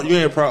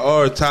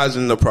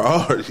prioritizing the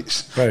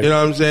priorities. Right. You know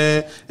what I'm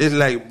saying? It's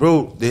like,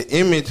 bro, the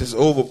image is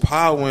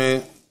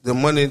overpowering the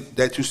money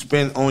that you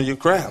spend on your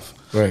craft.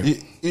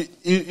 Right.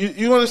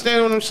 You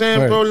understand what I'm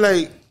saying, right, bro?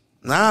 Like,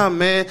 Nah,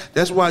 man.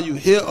 That's why you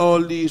hear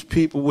all these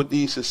people with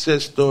these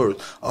success stories.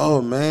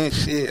 Oh, man,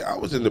 shit, I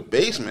was in the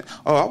basement.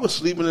 Oh, I was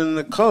sleeping in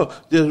the car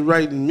just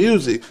writing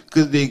music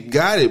because they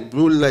got it,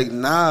 bro. Like,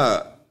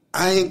 nah,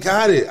 I ain't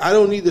got it. I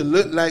don't need to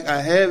look like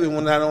I have it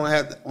when I don't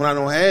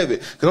have it.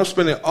 Because I'm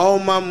spending all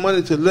my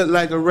money to look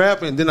like a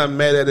rapper, and then I'm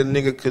mad at a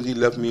nigga because he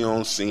left me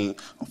on scene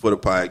for the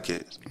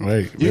podcast.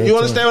 Right. You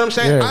understand what I'm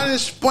saying? Yeah. I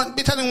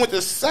didn't went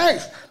to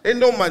sax. They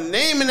know my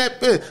name in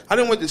that bitch. I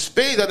didn't went to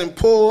spades. I didn't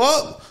pull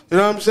up. You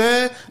know what I'm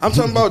saying? I'm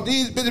talking about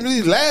these bitches,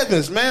 these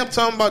laughings, man. I'm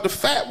talking about the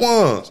fat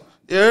ones.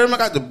 You heard me? I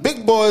got the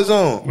big boys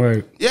on.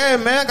 Right. Yeah,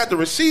 man. I got the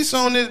receipts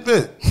on this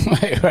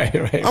bitch.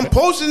 Right. I'm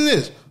posting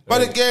this.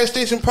 By the gas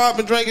station,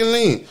 popping, drinking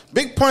lean.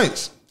 Big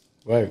points.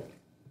 Right.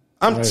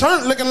 I'm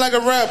turned looking like a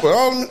rapper.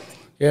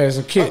 Yeah, it's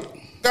a kit.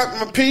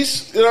 Got my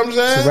piece, you know what I'm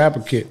saying? It's a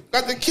rapper kit.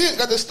 Got the kit,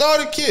 got the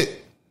starter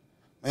kit.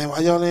 Man, why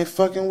y'all ain't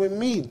fucking with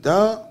me,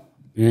 dog?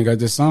 You ain't got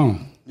this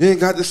song. You ain't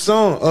got the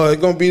song. Oh,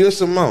 it's gonna be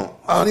this amount.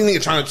 Oh, these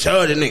niggas trying to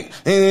charge a nigga.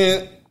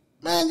 And,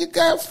 man, you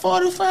got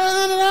 $4,500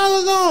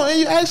 on, and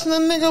you asking a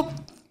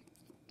nigga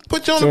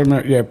put you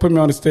on put me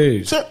on the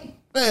stage.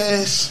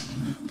 Man,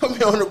 put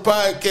me on the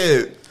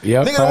podcast.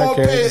 Yep, nigga don't want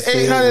to pay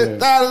 $800,000,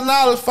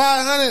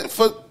 $500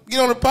 for get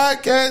on the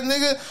podcast,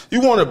 nigga.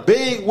 You want to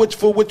beg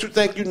for what you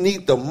think you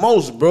need the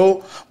most,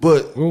 bro.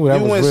 But ooh,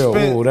 that you was real.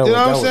 spend, Ooh, you know what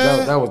I'm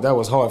saying? That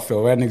was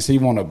heartfelt. That nigga said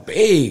you want to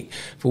beg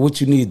for what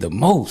you need the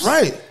most,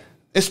 right?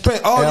 And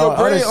spend all your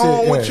bread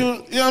on what you know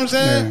what I'm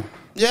saying?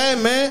 Yeah,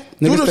 man.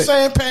 Do the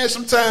same pants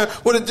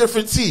sometimes with a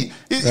different tee.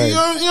 You know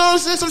what I'm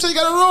saying? Sometimes you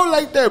got to roll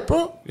like that,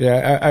 bro.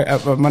 Yeah,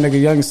 my nigga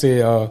Young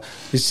said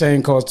his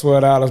chain costs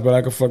 $12, but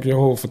I could fuck your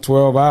hoe for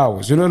 12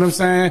 hours. You know what I'm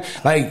saying?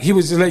 Like, he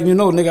was just letting you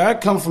know, nigga, I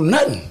come from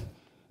nothing.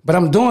 But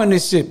I'm doing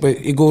this shit, but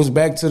it goes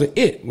back to the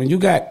it. When you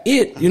got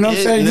it, you know what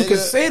I'm saying? Nigga. You can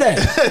say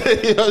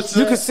that. You know what I'm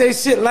saying? You can say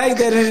shit like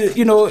that, and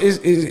you know,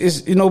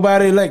 it's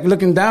nobody like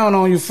looking down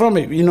on you from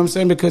it. You know what I'm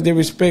saying? Because they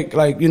respect,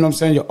 like, you know what I'm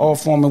saying, your art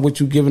form and what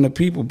you giving the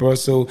people, bro.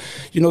 So,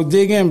 you know,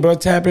 dig in, bro.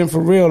 Tap in for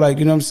real. Like,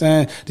 you know what I'm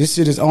saying? This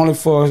shit is only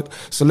for a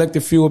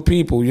selected few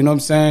people. You know what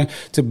I'm saying?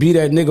 To be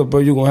that nigga, bro,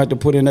 you're gonna have to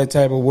put in that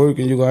type of work,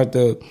 and you're gonna have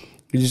to.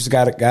 You just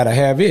gotta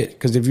have it,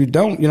 because if you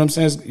don't, you know what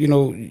I'm saying, you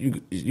know,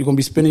 you're gonna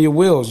be spinning your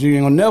wheels. You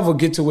ain't gonna never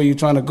get to where you're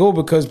trying to go,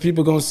 because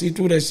people gonna see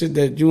through that shit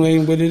that you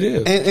ain't what it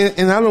is.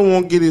 And I don't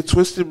want to get it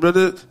twisted,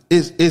 brother.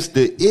 It's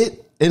the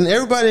it, and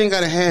everybody ain't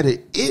gotta have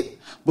the it,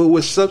 but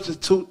what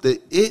substitute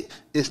the it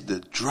is the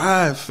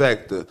drive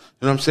factor. You know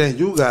what I'm saying?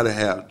 You gotta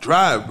have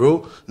drive,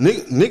 bro.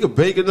 Nigga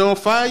baking on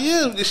 5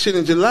 years with this shit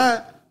in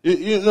July.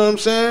 You know what I'm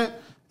saying?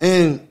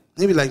 And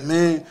they be like,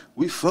 man,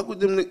 we fuck with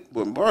them,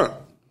 but bro,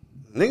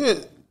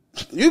 nigga.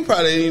 You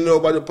probably didn't know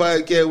about the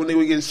podcast when they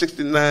were getting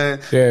 69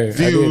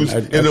 views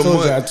in a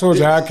month. I told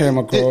you I came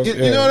across.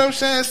 You know what I'm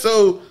saying?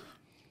 So,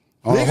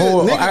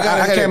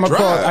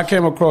 I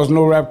came across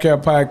No Rap Cap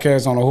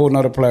podcast on a whole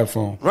nother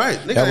platform. Right,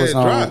 that was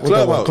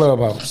on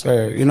Clubhouse.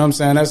 You know what I'm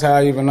saying? That's how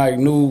I even like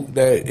knew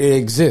that it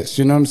exists.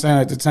 You know what I'm saying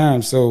at the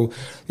time. So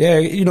yeah,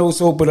 you know.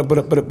 So but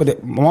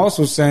I'm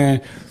also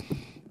saying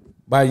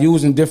by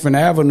using different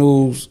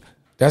avenues.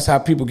 That's how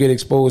people get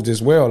exposed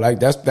as well. Like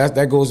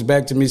that goes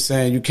back to me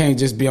saying you can't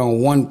just be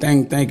on one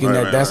thing thinking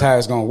that's how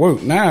it's gonna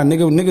work. Nah,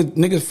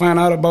 niggas find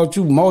out about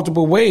you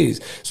multiple ways.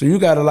 So you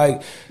gotta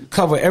like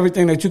cover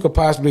everything that you could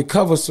possibly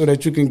cover so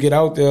that you can get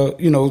out there,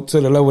 you know,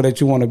 to the level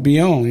that you want to be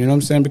on. You know what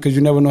I'm saying? Because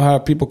you never know how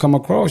people come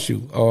across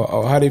you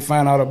or how they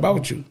find out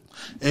about you.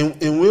 And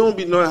we don't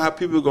be knowing how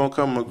people are gonna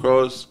come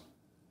across,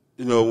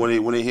 you know,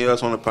 when they hear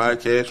us on the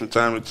podcast from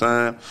time to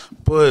time,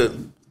 but.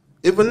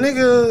 If a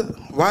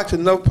nigga watch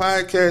enough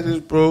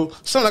podcasts, bro,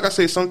 like I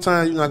say,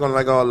 sometimes you're not gonna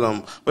like all of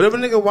them. But if a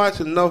nigga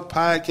watch enough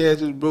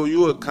podcasts, bro,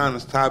 you will kind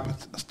of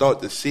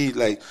start to see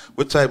like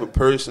what type of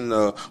person,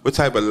 what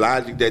type of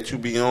logic that you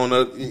be on,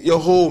 your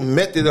whole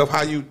method of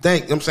how you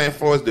think. You know what I'm saying, as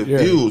far as the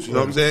views, you know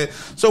what I'm saying.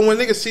 So when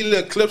niggas see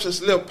little clips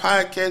and little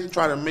podcasts and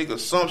try to make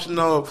assumption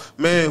of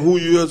man who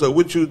you is or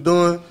what you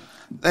doing,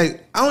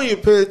 like I don't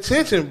even pay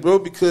attention, bro,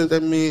 because I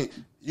mean.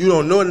 You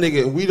don't know a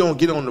nigga, and we don't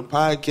get on the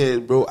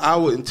podcast, bro.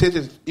 Our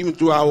intentions, even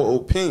through our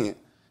opinion,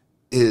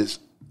 is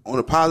on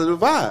a positive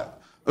vibe.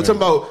 I'm talking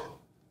about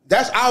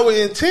that's our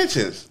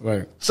intentions.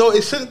 Right. So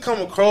it shouldn't come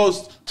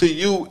across to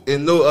you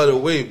in no other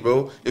way,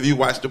 bro, if you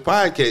watch the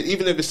podcast.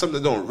 Even if it's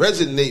something that don't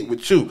resonate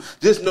with you.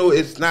 Just know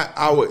it's not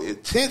our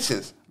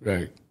intentions.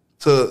 Right.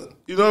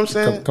 You know what I'm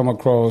saying? Come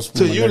across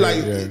to you like,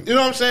 you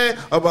know what I'm saying?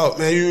 About,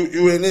 man,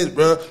 you in this,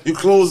 bro. You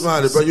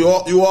close-minded, bro. You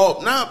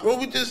all, nah, bro,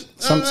 we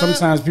just.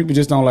 Sometimes people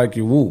just don't like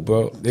your woo,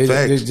 bro. They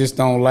just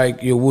don't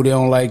like your woo. They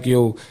don't like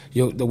your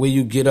the way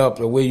you get up,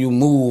 the way you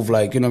move.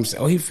 Like, you know what I'm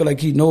saying? Oh, he feel like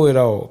he know it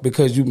all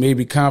because you may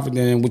be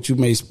confident in what you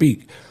may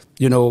speak.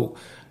 You know.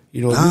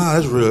 Nah,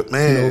 that's real,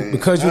 man. You know,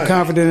 because you're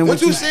confident in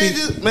what you speak.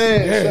 Just,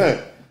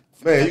 man,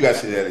 man, you got to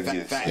say that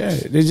again.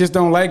 Yeah, they just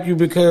don't like you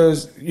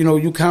because, you know,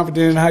 you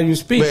confident in how you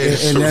speak. Man,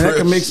 and then that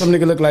can make some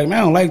nigga look like, man,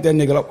 I don't like that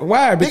nigga.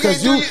 Why?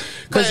 Because you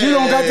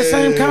don't got the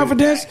same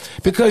confidence?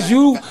 Because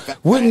you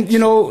wouldn't,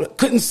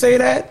 couldn't say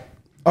that?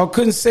 or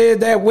couldn't say it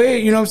that way.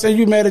 You know what I'm saying?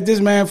 You mad at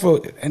this man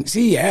and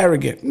he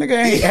arrogant.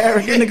 Nigga ain't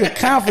arrogant. Nigga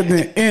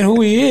confident in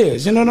who he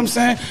is. You know what I'm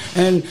saying?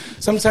 And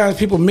sometimes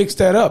people mix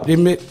that up. They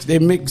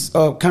mix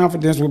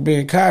confidence with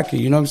being cocky.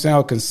 You know what I'm saying?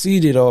 Or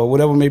conceited or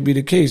whatever may be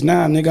the case.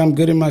 Nah, nigga, I'm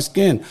good in my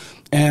skin.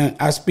 And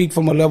I speak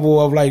from a level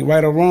of like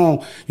right or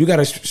wrong. You got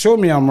to show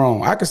me I'm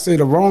wrong. I could say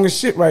the wrongest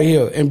shit right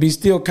here and be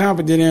still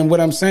confident in what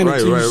I'm saying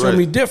until you show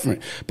me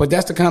different. But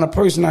that's the kind of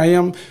person I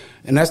am,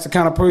 and that's the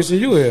kind of person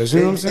you is.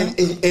 You know what I'm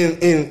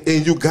saying?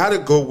 And you got to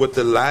go with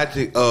the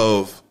logic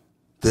of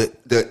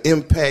the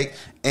impact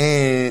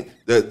and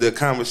the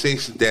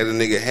conversation that a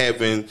nigga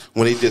having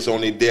when they just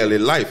on their daily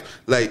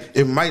life. Like,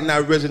 it might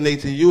not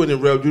resonate to you and it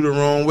rubbed you the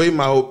wrong way,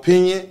 my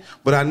opinion,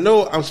 but I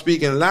know I'm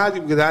speaking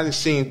logic because I done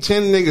seen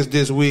 10 niggas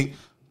this week.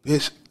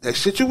 Bitch, that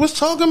shit you was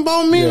talking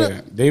about, me?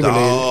 Yeah, they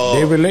related.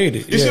 They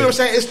related. You see what I'm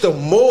saying? It's the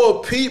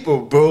more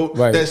people, bro.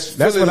 Right. That's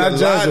what I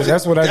judge.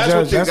 That's what I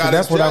judge.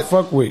 That's what I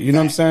fuck with. You know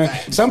what I'm saying?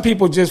 Some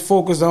people just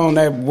focus on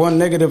that one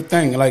negative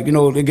thing. Like, you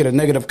know, they get a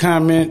negative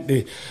comment.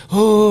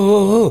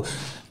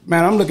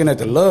 Man, I'm looking at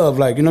the love,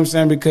 like, you know what I'm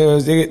saying?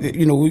 Because,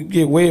 you know, we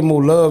get way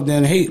more love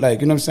than hate.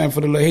 Like, you know what I'm saying?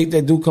 For the hate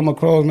that do come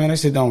across, man, that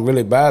shit don't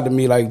really bother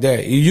me like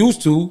that. It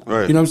used to,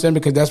 right. You know what I'm saying?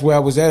 Because that's where I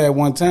was at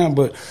one time.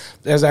 But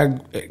as I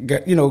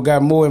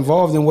got more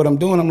involved in what I'm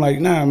doing, I'm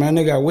like, nah, man,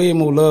 they got way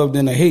more love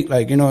than the hate.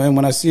 Like, you know, and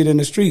when I see it in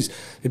the streets,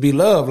 it be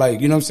love.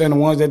 Like, you know what I'm saying? The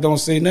ones that don't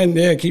say nothing,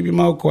 yeah, keep your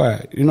mouth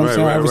quiet. You know what I'm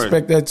saying? I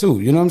respect that too.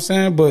 You know what I'm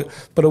saying? But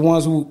for the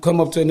ones who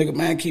come up to a nigga,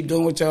 man, keep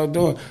doing what y'all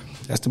doing.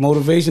 That's the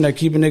motivation that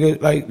keep a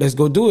nigga like, let's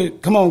go do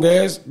it. Come on,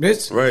 guys,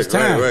 bitch. Right, it's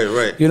time.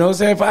 Right. You know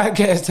what I'm saying?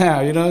 Podcast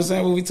time. You know what I'm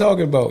saying? What we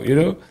talking about, you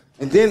know?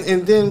 And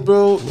then,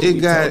 bro,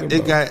 it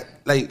got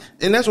like,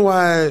 and that's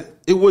why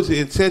it wasn't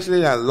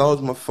intentionally. I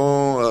lost my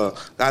phone,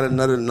 got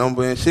another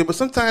number and shit. But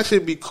sometimes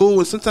shit be cool,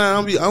 and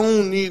sometimes I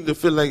don't need to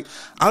feel like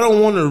I don't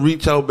want to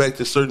reach out back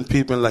to certain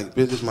people and like,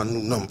 bitch, this is my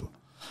new number.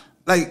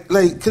 Like,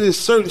 cause it's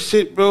certain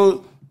shit,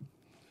 bro.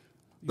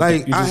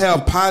 Like, I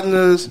have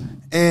partners,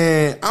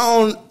 and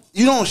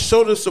you don't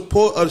show the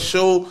support or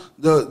show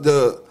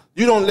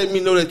you don't let me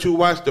know that you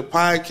watch the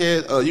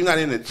podcast, or you're not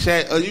in the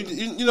chat, or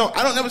you know,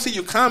 I don't ever see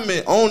you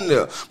comment on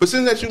there. But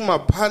since that you my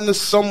partner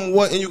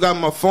somewhat and you got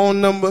my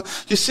phone number,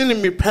 you're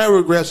sending me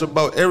paragraphs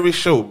about every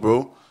show,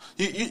 bro.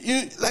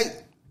 You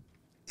like,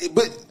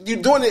 but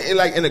you're doing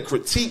it in a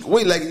critique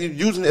way, like you're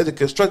using it as a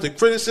constructive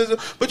criticism,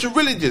 but you're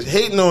really just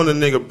hating on the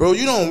nigga, bro.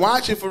 You don't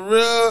watch it for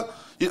real.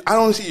 I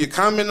don't see you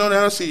comment on it. I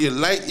don't see you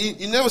like.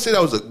 You never say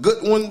that was a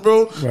good one,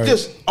 bro. Right.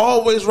 Just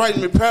always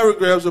writing me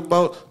paragraphs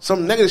about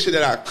some negative shit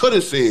that I could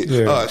have said,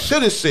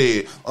 should have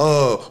said.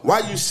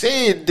 Why you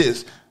saying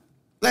this?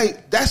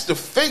 Like, that's the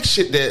fake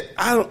shit that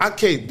I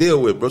can't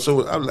deal with, bro.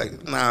 So I'm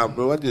like, nah,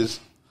 bro.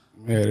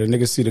 Yeah, the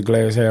nigga see the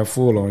glass half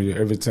full on you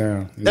every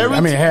time. Half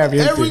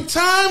empty. Every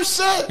time,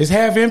 son. It's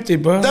half empty,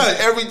 bro.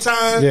 Every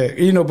time. Yeah,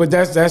 you know, but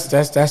that's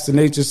the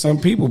nature of some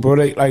people, bro.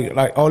 They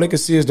like all they can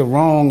see is the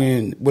wrong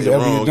in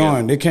whatever you're doing.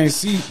 Yeah. They can't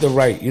see the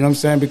right. You know what I'm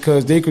saying?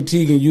 Because they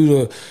critiquing you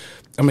to,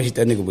 I'm gonna hit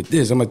that nigga with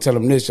this. I'm gonna tell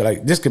him this.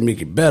 Like, this could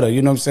make it better.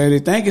 You know what I'm saying? They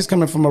think it's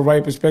coming from a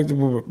right perspective,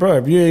 but bro,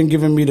 if you ain't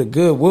giving me the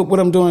good, what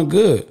I'm doing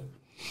good?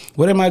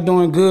 What am I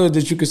doing good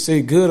that you could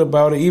say good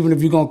about it, even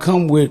if you're going to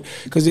come with,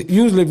 because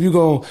usually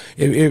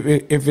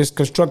if it's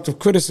constructive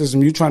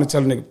criticism, you're trying to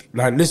tell a nigga,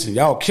 like, listen,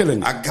 y'all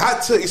killing it. I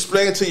got to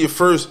explain it to you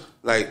first,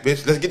 like,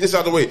 bitch, let's get this out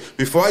of the way.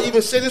 Before I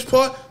even say this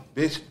part,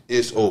 bitch,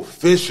 it's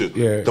official.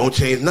 Yeah. Don't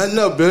change nothing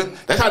up, bitch.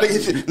 That's how they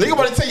get you. Nigga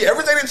about to tell you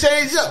everything to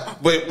change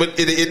up. But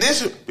in the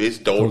initial,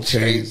 bitch, don't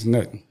change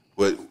nothing.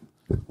 But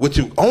what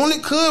you only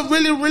could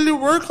really, really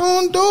work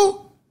on,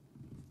 though,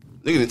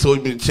 nigga done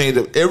told me to change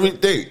up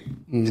everything.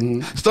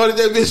 Mm-hmm. Started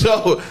that bitch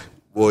off.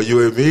 Boy,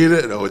 you and me,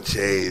 don't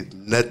change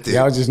nothing.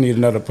 Y'all just need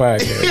another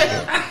podcast.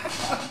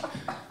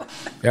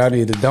 Y'all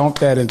need to dump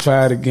that and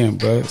try it again,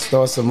 bro.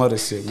 Start some other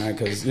shit, man.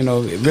 Because, you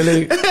know, it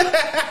really,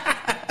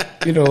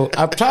 you know,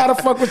 I try to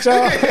fuck with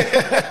y'all.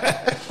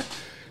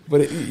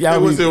 But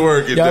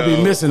y'all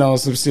be missing on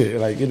some shit,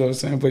 like, you know what I'm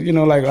saying? But, you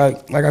know, like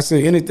I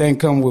said, anything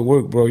come with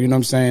work, bro. You know what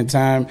I'm saying?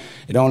 Time,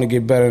 it only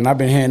get better. And I've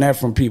been hearing that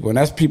from people. And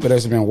that's people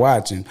that's been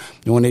watching.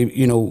 And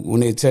when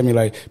they tell me,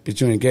 like, but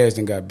you and Gas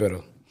done got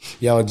better.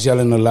 Y'all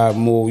gelling a lot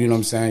more, you know what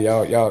I'm saying?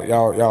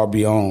 Y'all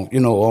be on, you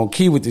know, on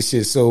key with this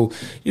shit. So,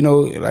 you know,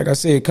 like I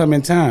said, come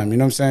in time, you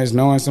know what I'm saying? It's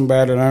knowing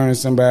somebody, learning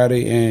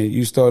somebody, and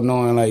you start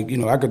knowing, like, you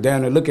know, I could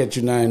damn near look at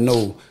you now and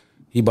know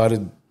it's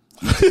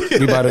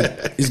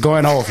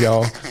going off,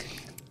 y'all.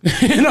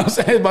 You know what I'm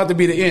saying? It's about to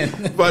be the end.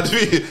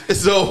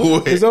 It's over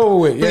with. It's over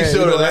with. Yeah.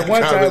 You know, at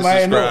one time, I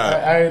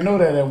didn't know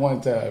that at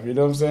one time. You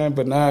know what I'm saying?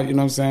 But now, you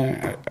know what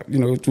I'm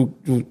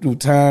saying? Through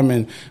time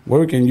and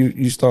working,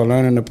 you start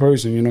learning the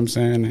person. You know what I'm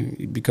saying? And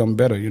you become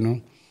better. You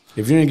know,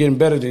 if you ain't getting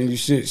better, then you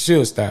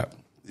should stop.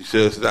 You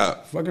should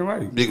stop. Fucking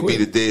right. You can be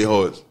the dead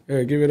horse.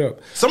 Yeah, give it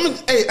up.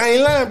 Hey, I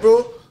ain't lying,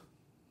 bro.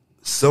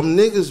 Some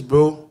niggas,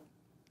 bro,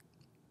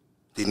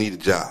 they need a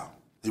job.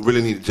 They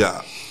really need a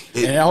job.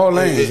 In all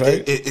lanes,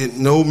 right?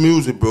 No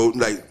music, bro.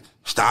 Like,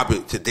 stop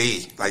it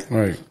today. Like,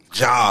 right.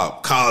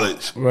 job,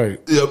 college, right?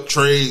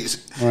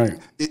 Trades, right?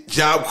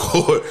 Job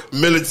Corps,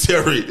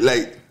 military,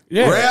 like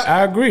rap.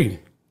 I agree.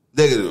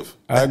 Negative.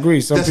 I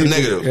agree. Some That's people, a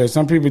negative. Yeah,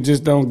 some people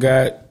just don't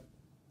got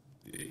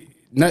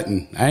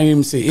nothing. I ain't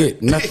even say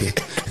it. Nothing.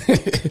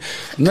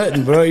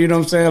 Nothing, bro. You know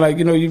what I'm saying? Like,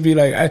 you be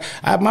like,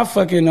 my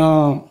fucking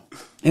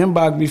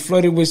inbox be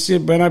flooded with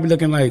shit, bro. And I be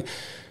looking like,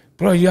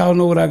 bro, y'all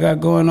know what I got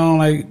going on.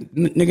 Like,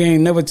 nigga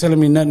ain't never telling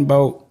me nothing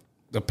about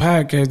the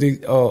podcast. They,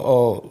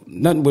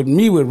 nothing with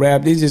me with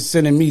rap. They just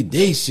sending me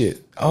day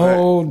shit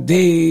all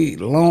day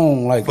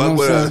long. Like, you know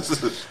what I'm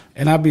saying?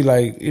 And I be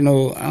like, I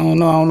don't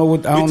know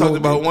what. I don't know. We talked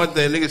about one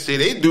thing. Niggas say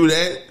they do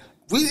that.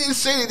 We didn't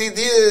say that they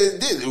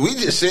did. We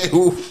just said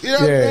who. You know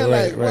what I'm saying?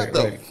 Like, what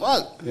the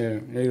fuck? Yeah,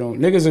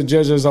 niggas are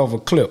judges off a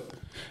clip.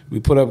 We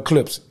put up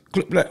clips.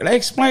 Like,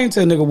 explain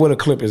to a nigga what a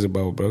clip is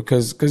about, bro.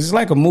 Because it's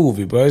like a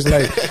movie, bro. It's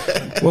like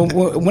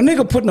when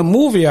nigga putting a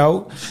movie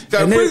out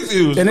and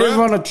they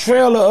run a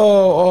trailer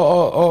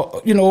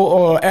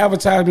or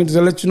advertisement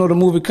to let you know the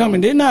movie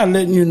coming, they're not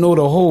letting you know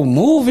the whole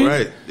movie.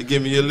 Right. They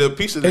give me a little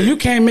piece of that. And you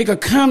can't make a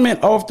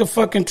comment off the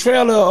fucking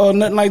trailer or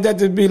nothing like that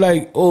to be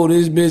like, oh,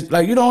 this bitch.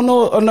 Like, you don't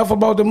know enough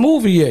about the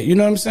movie yet. You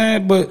know what I'm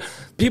saying? But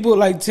people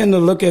like tend to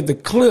look at the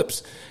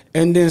clips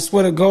and then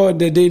swear to God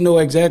that they know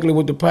exactly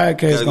what the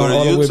podcast is going to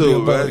always be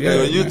about. Right?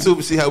 Go to YouTube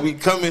and see how we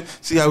coming,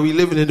 see how we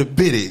living in the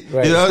bitty.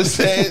 Right. You know what I'm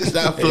saying?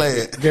 Stop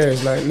playing. Yeah,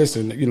 it's like,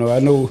 listen, I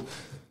know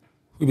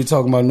we be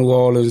talking about New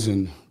Orleans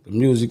and the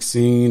music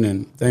scene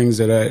and things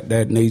of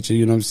that nature,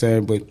 you know what I'm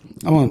saying? But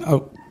I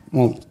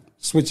want to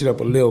switch it up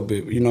a little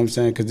bit, you know what I'm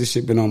saying? Because this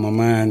shit been on my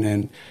mind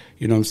and,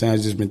 you know what I'm saying,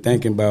 I've just been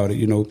thinking about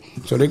it,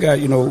 So they got,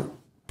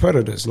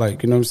 predators,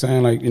 like, you know what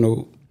I'm saying? Like,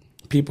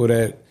 people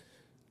that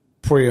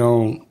prey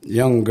on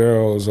young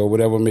girls or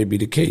whatever may be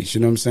the case,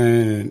 you know what I'm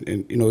saying?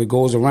 And it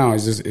goes around.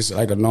 It's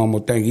like a normal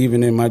thing.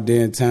 Even in my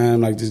day and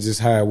time, like, this is just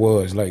how it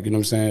was. Like, you know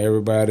what I'm saying?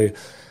 Everybody,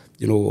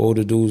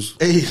 older dudes.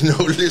 Hey,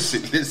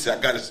 listen, I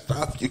gotta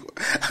stop you.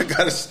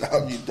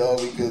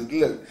 Dog,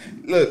 because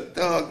look,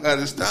 dog, I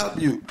gotta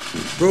stop you.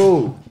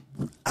 Bro,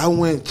 I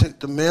went and checked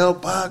the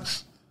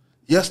mailbox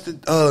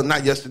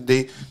not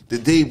yesterday, the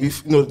day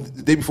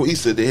before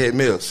Easter, they had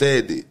mail,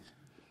 Saturday.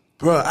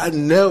 Bro,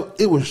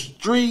 it was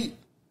 3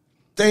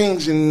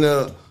 things in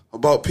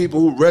about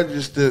people who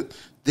registered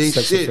they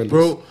sex shit, offenders.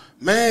 Bro.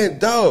 Man,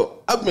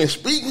 dog, I've been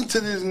speaking to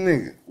this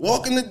nigga,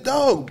 walking the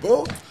dog,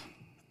 bro.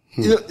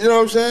 You know what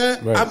I'm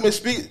saying? Right. I've been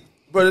speaking,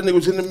 bro. That nigga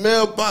was in the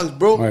mailbox,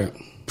 bro. Right.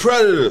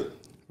 Predator.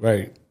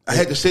 Right. I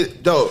had to say,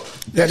 dog.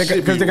 Yeah,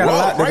 because they got a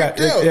lot.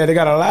 They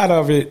got a lot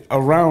of it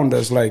around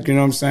us. Like, you know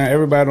what I'm saying?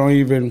 Everybody don't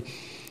even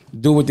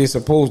do what they're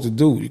supposed to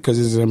do because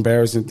it's an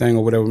embarrassing thing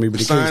or whatever. Maybe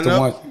the kids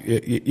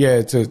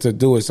to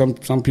do it. Some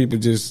people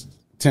just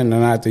tend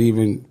not to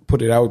even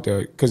put it out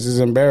there because it's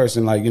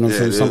embarrassing. Like, you know,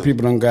 some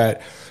people done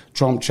got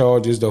Trump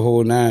charges, the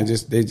whole nine.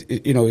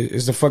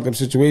 It's a fucked up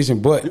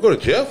situation. But you go to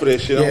jail for that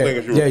shit. I don't think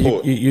if you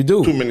report you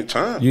do too many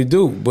times. You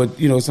do, but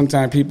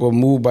sometimes people are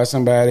moved by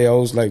somebody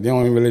else. Like, they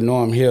don't even really know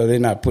I'm here. They're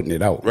not putting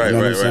it out. Right, you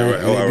know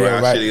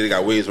right. I see they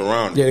got ways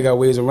around it. Yeah, they got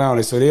ways around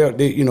it. So they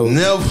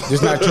never.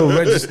 It's not your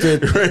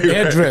registered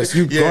address.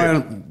 You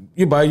going.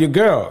 You by your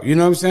girl, you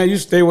know what I'm saying? You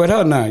stay with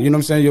her now, you know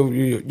what I'm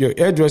saying? Your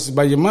address is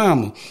by your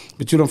mama,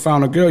 but you done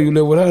found a girl, you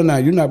live with her now.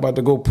 You're not about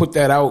to go put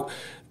that out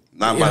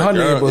not in by her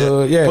girl,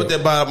 neighborhood. Yeah. Put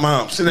that by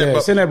mom. Send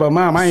that by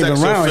mom. I ain't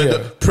even around here.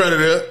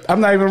 Predator.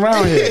 I'm not even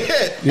around here.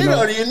 You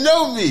don't even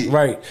know me.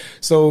 Right.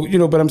 So,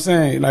 but I'm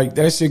saying, like,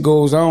 that shit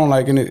goes on,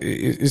 like, and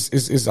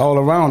it's all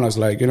around us,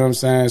 like, you know what I'm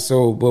saying?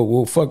 So, but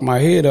what fuck my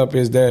head up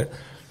is that,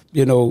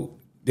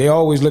 they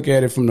always look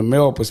at it from the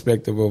male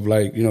perspective of,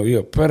 like, you're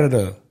a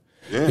predator.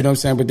 Yeah. You know what I'm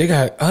saying? But they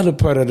got other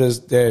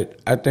predators that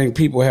I think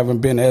people haven't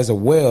been as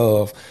aware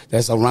of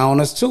that's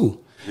around us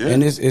too. Yeah.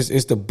 And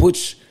it's the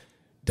butch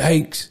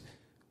dykes,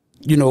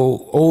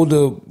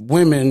 older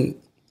women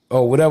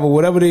or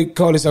whatever they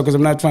call themselves, because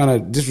I'm not trying to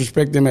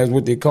disrespect them as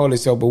what they call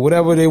themselves, but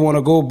whatever they want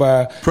to go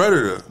by.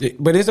 Predator.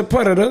 But it's a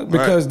predator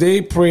because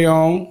they prey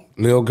on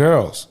little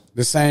girls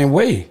the same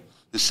way.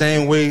 The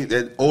same way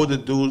that older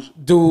dudes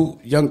do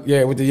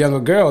with the younger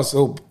girls.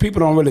 So people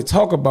don't really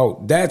talk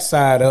about that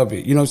side of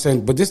it. You know what I'm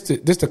saying? But this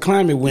the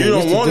climate when you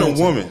don't want a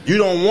woman. You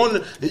don't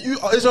want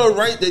it's all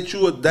right that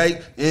you a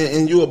dyke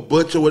and you a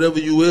butch or whatever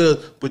you is,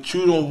 but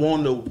you don't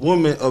want a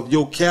woman of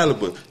your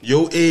caliber,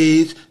 your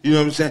age. You know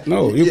what I'm saying?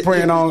 No, you're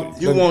preying on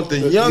want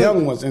the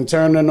young ones and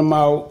turning them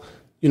out.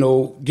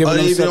 Giving them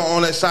even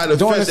on that side of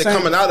the fence, they're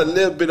coming out a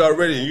little bit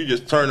already, and you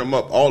just turn them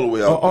up all the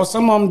way out. Or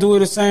some of them do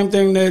the same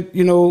thing that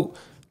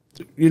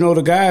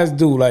the guys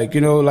do, like,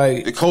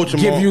 like they coach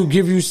them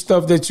give you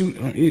stuff that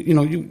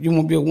you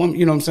won't be a woman,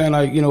 you know what I'm saying?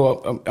 Like,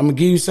 I'm gonna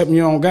give you something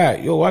you don't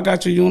got. Yo, I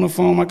got your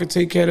uniform, I can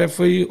take care of that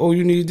for you. Oh,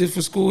 you need this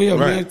for school? Yeah, right.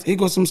 Man, here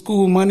goes some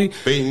school money.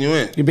 Baiting you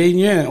in. You're baiting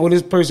you in. Oh,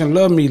 this person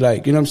love me,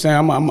 like, you know what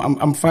I'm saying?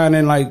 I'm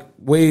finding like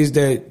ways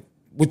that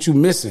what you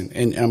missing,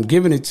 and I'm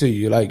giving it to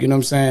you. Like, you know what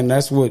I'm saying?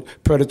 That's what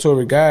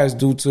predatory guys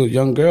do to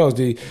young girls.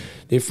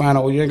 They find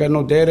out, oh, you ain't got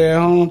no daddy at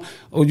home.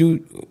 Oh,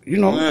 you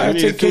know, I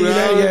take care of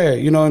that. Yeah,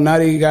 you know, now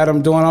they got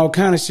them doing all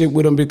kind of shit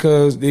with them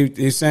because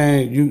they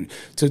saying you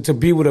to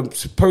be with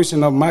a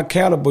person of my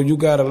caliber, you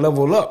got to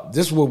level up.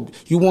 This will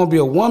you want to be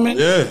a woman?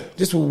 Yeah.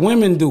 This what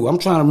women do. I'm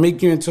trying to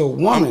make you into a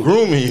woman. I'm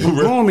grooming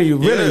you,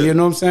 really. Yeah. You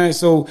know what I'm saying?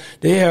 So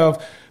they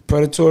have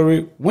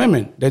predatory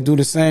women that do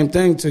the same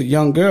thing to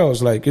young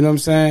girls, like, you know what I'm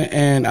saying?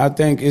 And I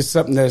think it's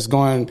something that's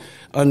going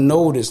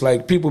unnoticed.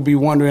 Like, people be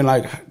wondering,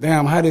 like,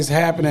 damn, how this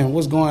happening?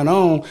 What's going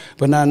on?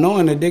 But not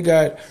knowing that they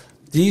got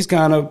these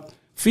kind of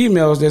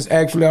females that's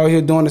actually out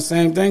here doing the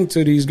same thing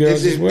to these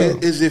girls as well.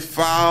 Is it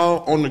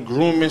foul on the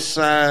grooming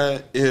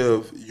side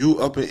if you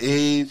up in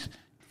age?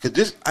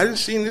 Because I didn't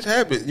see this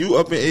happen. You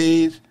up in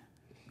age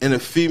and a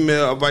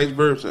female or vice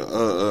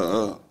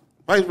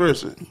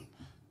versa.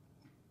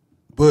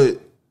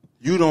 But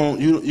you don't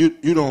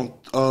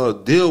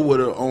deal with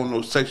her on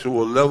no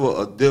sexual level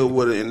or deal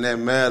with her in that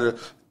matter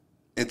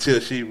until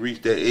she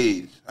reached that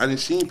age. I didn't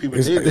see people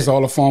do that. It's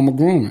all a form of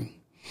grooming.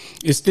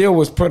 It still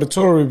was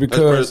predatory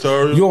because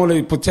you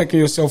only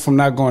protecting yourself from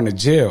not going to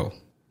jail.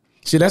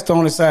 See, that's the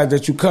only side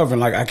that you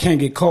covering. Like, I can't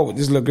get caught with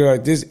this little girl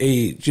at this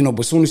age, you know, but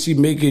as soon as she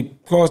make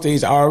it cross the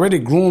age, I already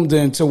groomed her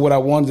into what I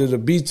wanted her to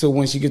be till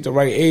when she get the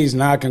right age.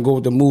 Now I can go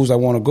with the moves I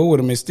want to go with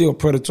them. It's still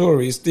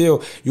predatory. It's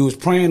still, you was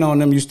preying on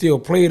them. You still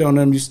played on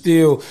them. You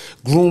still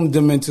groomed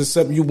them into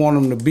something you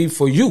want them to be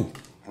for you.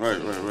 Right.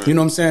 You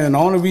know what I'm saying? And the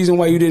only reason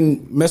why you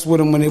didn't mess with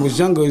them when they was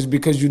younger is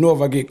because you know if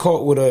I get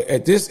caught with her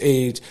at this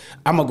age,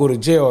 I'm going to go to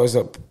jail. It's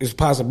a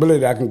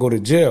possibility I can go to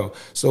jail.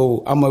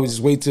 So I'm going to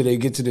just wait till they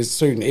get to this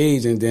certain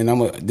age, and then I'm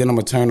going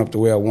to turn up the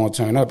way I want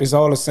to turn up. It's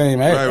all the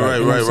same act.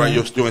 Right.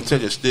 Your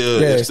intention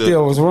still... Yeah, it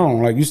still was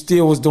wrong. Like, you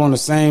still was doing the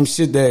same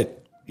shit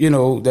that, you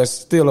know, that's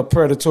still a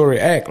predatory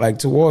act, like,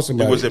 towards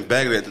somebody. It wasn't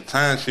back at the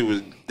time she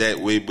was that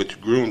way, but you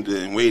groomed her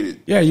and waited.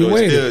 Yeah, you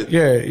waited.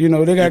 Yeah, you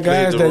know, they got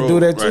guys that do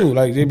that too. Right.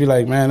 Like, they be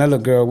like, man, that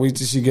little girl, wait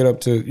till she get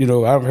up to, you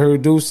know, I've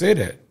heard dudes say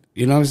that.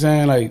 You know what I'm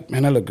saying? Like,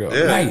 man, that little girl,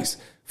 nice,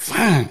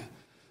 fine.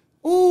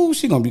 Ooh,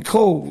 she gonna be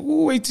cold.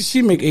 Ooh, wait till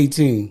she make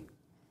 18.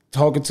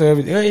 Talking to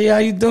everything. Hey, how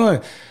you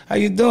doing? How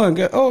you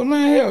doing? Oh,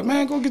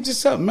 man, go get you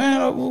something,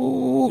 man.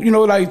 Ooh, you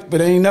know, like, but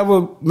they ain't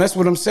never messed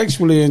with them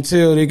sexually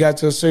until they got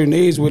to a certain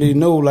age where they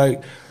know,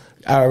 like,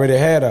 I already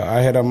had her. I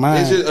had her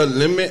mind. Is it a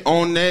limit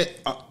on that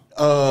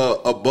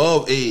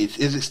above age?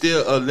 Is it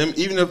still a limit?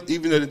 Even if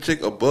the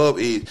chick above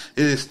age,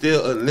 is it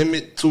still a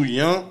limit too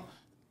young?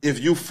 If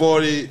you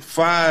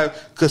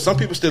 45, because some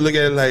people still look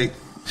at it like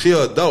she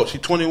an adult. She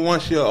 21.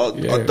 She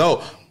an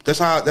adult.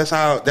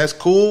 That's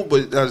cool.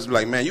 But I was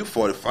like, man, you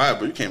 45,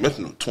 but you can't mess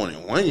with no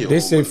 21-year-old.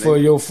 They say for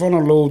your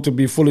frontal lobe to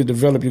be fully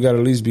developed, you got to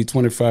at least be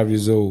 25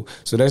 years old.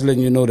 So that's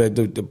letting you know that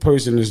the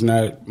person is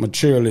not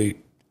maturely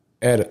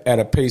at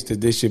a pace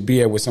that they should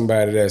be at with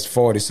somebody that's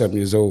 40-something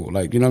years old.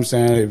 Like, you know what I'm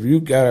saying?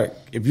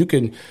 If you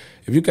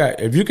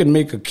can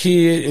make a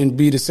kid and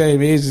be the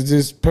same age as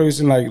this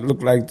person, like,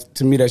 look like,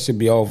 to me, that should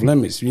be off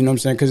limits. You know what I'm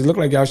saying? Because it look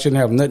like y'all shouldn't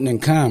have nothing in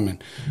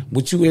common.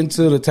 What you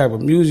into, the type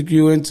of music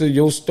you into,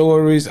 your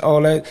stories,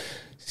 all that,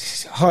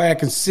 her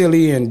acting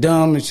silly and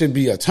dumb, it should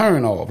be a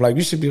turn off. Like,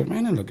 you should be,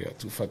 man, that little girl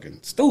too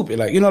fucking stupid.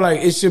 Like, you know, like,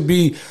 it should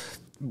be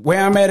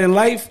where I'm at in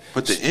life.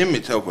 But the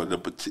image of her,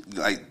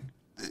 the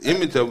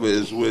image of her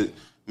is what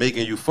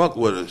making you fuck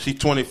with her. She's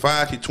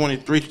 25, she's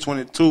 23, she's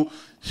 22.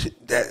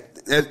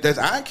 That's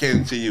eye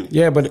candy to you.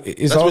 Yeah, but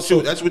it's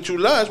also that's what you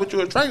love. That's what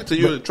you're attracted to.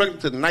 You're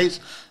attracted to nice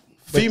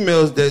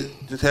females that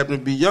just happen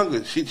to be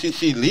younger. She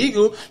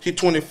legal. She's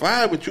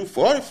 25, but you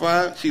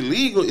 45. She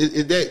legal.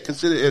 Is that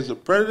considered as a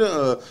predator?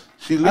 Or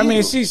she legal? I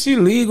mean, she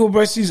legal,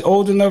 but she's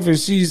old enough and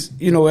she's,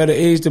 you know, at an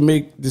age to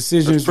make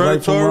decisions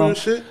right from wrong.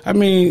 Shit? I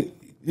mean,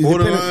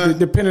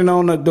 depending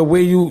on the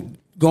way you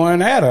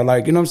going at her.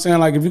 Like, you know what I'm saying?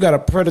 Like, if you got a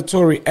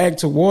predatory act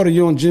toward her,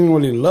 you don't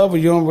genuinely love her,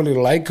 you don't really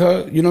like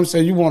her, you know what I'm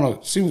saying? You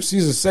want to,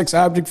 she's a sex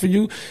object for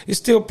you, it's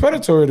still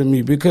predatory to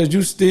me because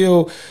you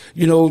still,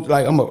 you know,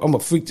 like, I'm a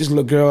freak this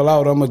little girl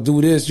out, I'm going to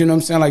do this, you know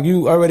what I'm saying? Like,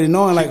 you already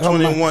knowing, like,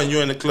 21,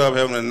 you're in the club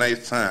having a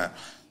nice time.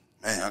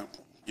 Man,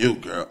 you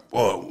girl,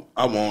 boy,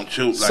 I want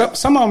you. Like,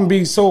 some of them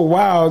be so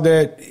wild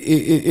that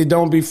it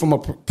don't be from a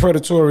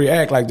predatory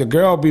act. Like, the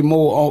girl be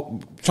more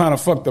trying to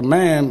fuck the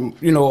man,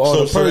 you know,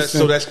 or the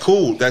person. So that's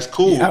cool. That's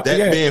cool.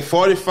 Being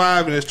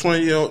 45 and this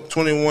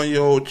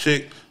 21-year-old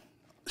chick,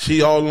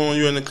 she all on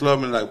you in the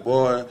club and like,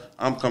 boy,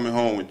 I'm coming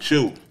home with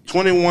you.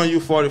 21, you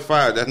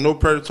 45. That's no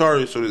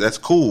predatory, so that's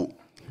cool.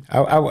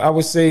 I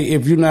would say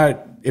if you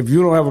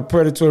don't have a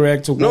predatory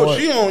act toward, no,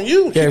 she on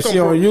you. Yeah, she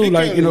on you.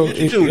 Like, you know,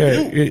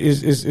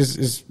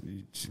 it's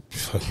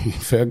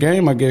fair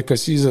game, I guess,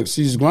 because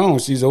she's grown.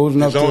 She's old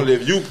enough. It's only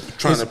if you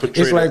trying to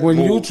portray. It's like when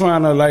you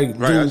trying to like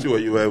right, I see where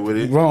you at with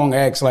it. Wrong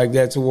acts like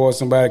that towards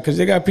somebody, because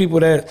they got people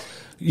that,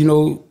 you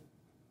know,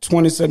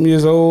 27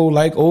 years old,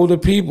 like older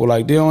people.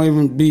 Like, they don't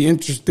even be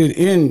interested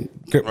in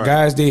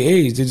guys their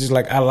age. They're just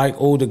like, I like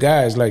older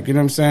guys. Like, you know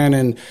what I'm saying?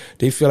 And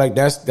they feel like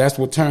that's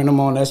what turned them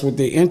on. That's what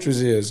their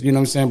interest is. You know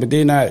what I'm saying? But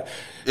they're not.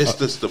 It's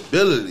the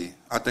stability.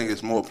 I think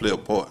it's more play a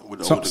part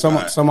with the older some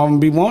guy. of them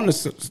be wanting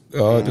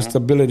the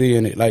stability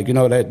in it, like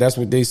that's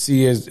what they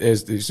see as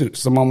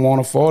some of them want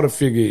a father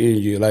figure in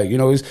you, like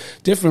it's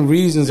different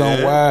reasons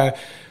on why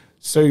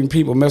certain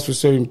people mess with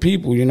certain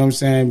people, you know what I'm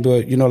saying?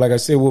 But like I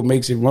said, what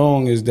makes it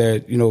wrong is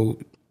that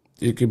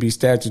it could be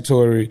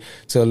statutory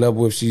to a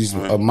level if she's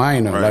a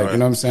minor, you know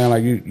what I'm saying?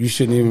 Like you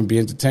shouldn't even be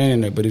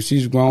entertaining her. But if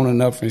she's grown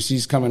enough and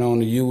she's coming on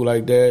to you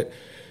like that,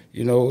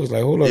 it's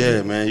like, hold up.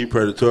 Yeah, man, you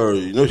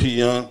predatory. She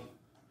young.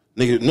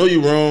 Nigga, know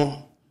you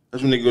wrong.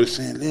 That's when they go to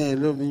saying, yeah,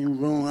 look, when you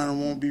wrong, I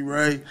don't want to be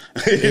right.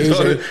 Age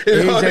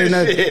ain't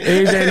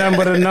nothing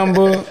but a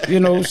number,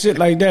 shit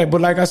like that.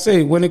 But like I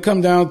say, when it come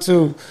down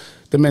to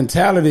the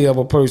mentality of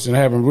a person,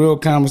 having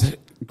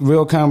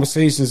real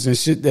conversations and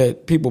shit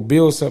that people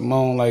build something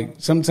on, like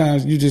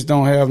sometimes you just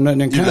don't have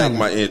nothing in common. You like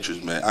my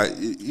interest, man. I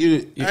ain't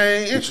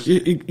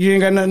interested. You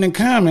ain't got nothing in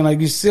common. Like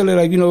you silly,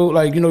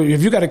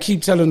 if you got to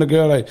keep telling the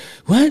girl like,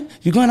 what?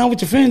 You going out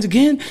with your friends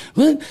again?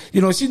 What?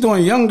 She's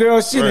doing young girl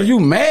shit and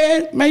you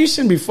mad? Man, you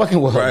shouldn't be fucking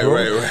with her, bro.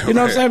 Right, you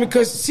know what I'm saying?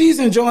 Because she's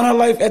enjoying her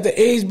life at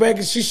the age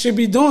bracket she should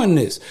be doing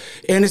this.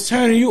 And it's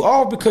turning you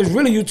off because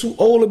really you too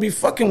old to be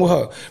fucking with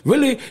her.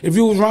 Really, if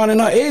you was around in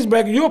her age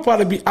bracket, you'll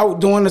probably be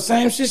out doing the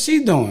same shit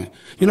she doing.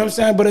 You know what I'm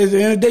saying? But at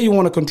the end of the day, you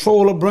want to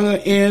control her, bring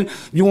her in.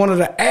 You want her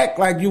to act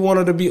like you want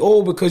her to be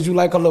old because you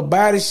like her little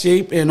body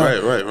shape. And,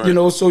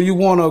 so you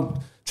want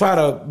to try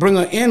to bring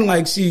her in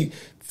like she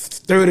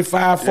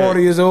 35,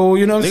 40 years old.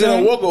 You know what I'm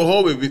saying? Nigga don't walk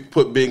home and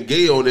put being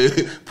gay on it,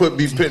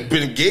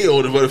 being gay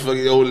on the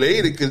motherfucking old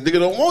lady because nigga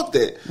don't want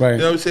that. Right. You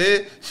know what I'm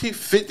saying? She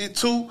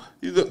 52,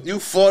 you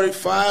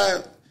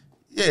 45.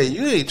 Yeah,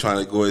 you ain't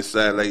trying to go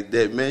inside like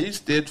that, man. You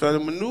still trying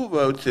to maneuver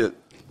out here.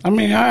 I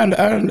mean, I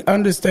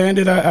understand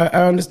it. I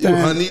understand.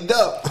 You honeyed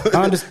up.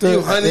 I understood.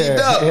 You honeyed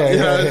up. You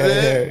know what I'm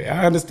saying?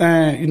 I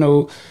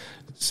understand,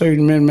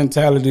 certain men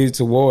mentality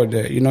toward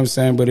that. You know what I'm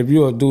saying? But if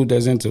you're a dude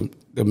that's into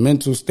the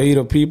mental state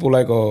of people,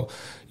 like,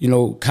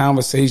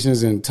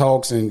 conversations and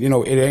talks and,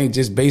 it ain't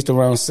just based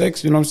around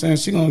sex, you know what I'm saying?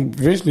 She gonna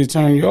eventually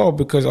turn you off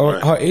because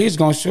her age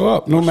gonna show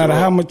up. No matter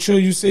how mature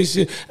you say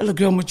shit. Hey, look,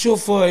 girl, mature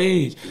for her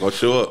age. Gonna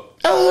show up.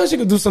 Oh, she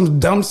could do some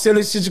dumb,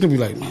 silly shit. She could be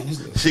like, man,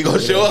 she gonna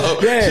show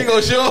up. Yeah. She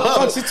gonna show up.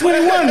 Oh, she's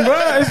 21,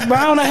 bro. It's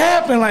bound to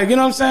happen. Like, you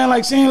know what I'm saying?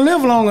 Like, she ain't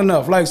live long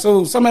enough. Like,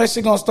 so some of that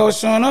shit gonna start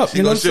showing up.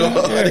 She gonna show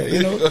up. Yeah,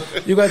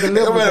 you got to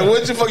live no matter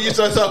what the fuck you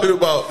start talking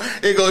about,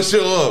 it gonna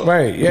show up.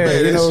 Right, yeah,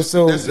 man,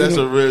 so. That's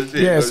a real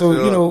shit. Yeah,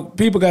 so,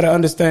 people gotta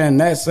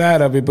understand that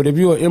side of it. But if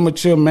you're an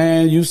immature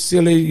man, you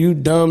silly, you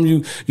dumb,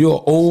 you're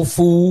an old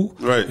fool.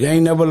 Right. You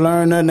ain't never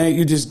learned nothing.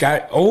 You just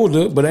got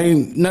older, but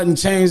ain't nothing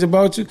changed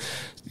about you.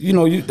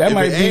 That if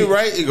might it ain't be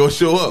right, it gonna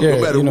show up. No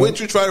matter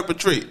what you try to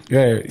portray.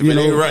 Yeah, if it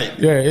ain't right.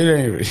 Yeah, it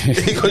ain't.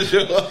 It ain't gonna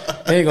show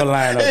up. It ain't gonna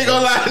line up. It ain't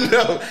gonna line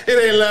up. It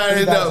ain't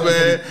lining up,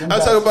 man. I'm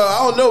talking about. I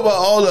don't know about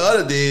all the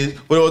other days,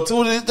 but on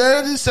Tuesday,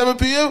 Thursday, 7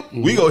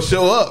 p.m., we gonna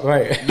show up.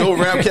 Right. No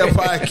Rap Cap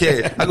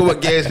podcast. I go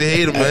with Gas the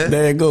Hater, man.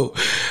 There you go.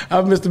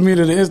 I'm Mr.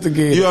 Meter, the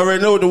instigator. You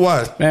already know what to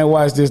watch. Man,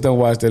 watch this. Don't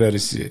watch that other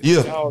shit.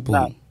 Yeah.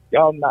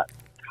 Y'all not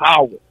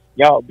cowards.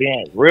 Y'all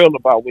being real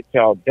about what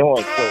y'all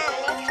doing. So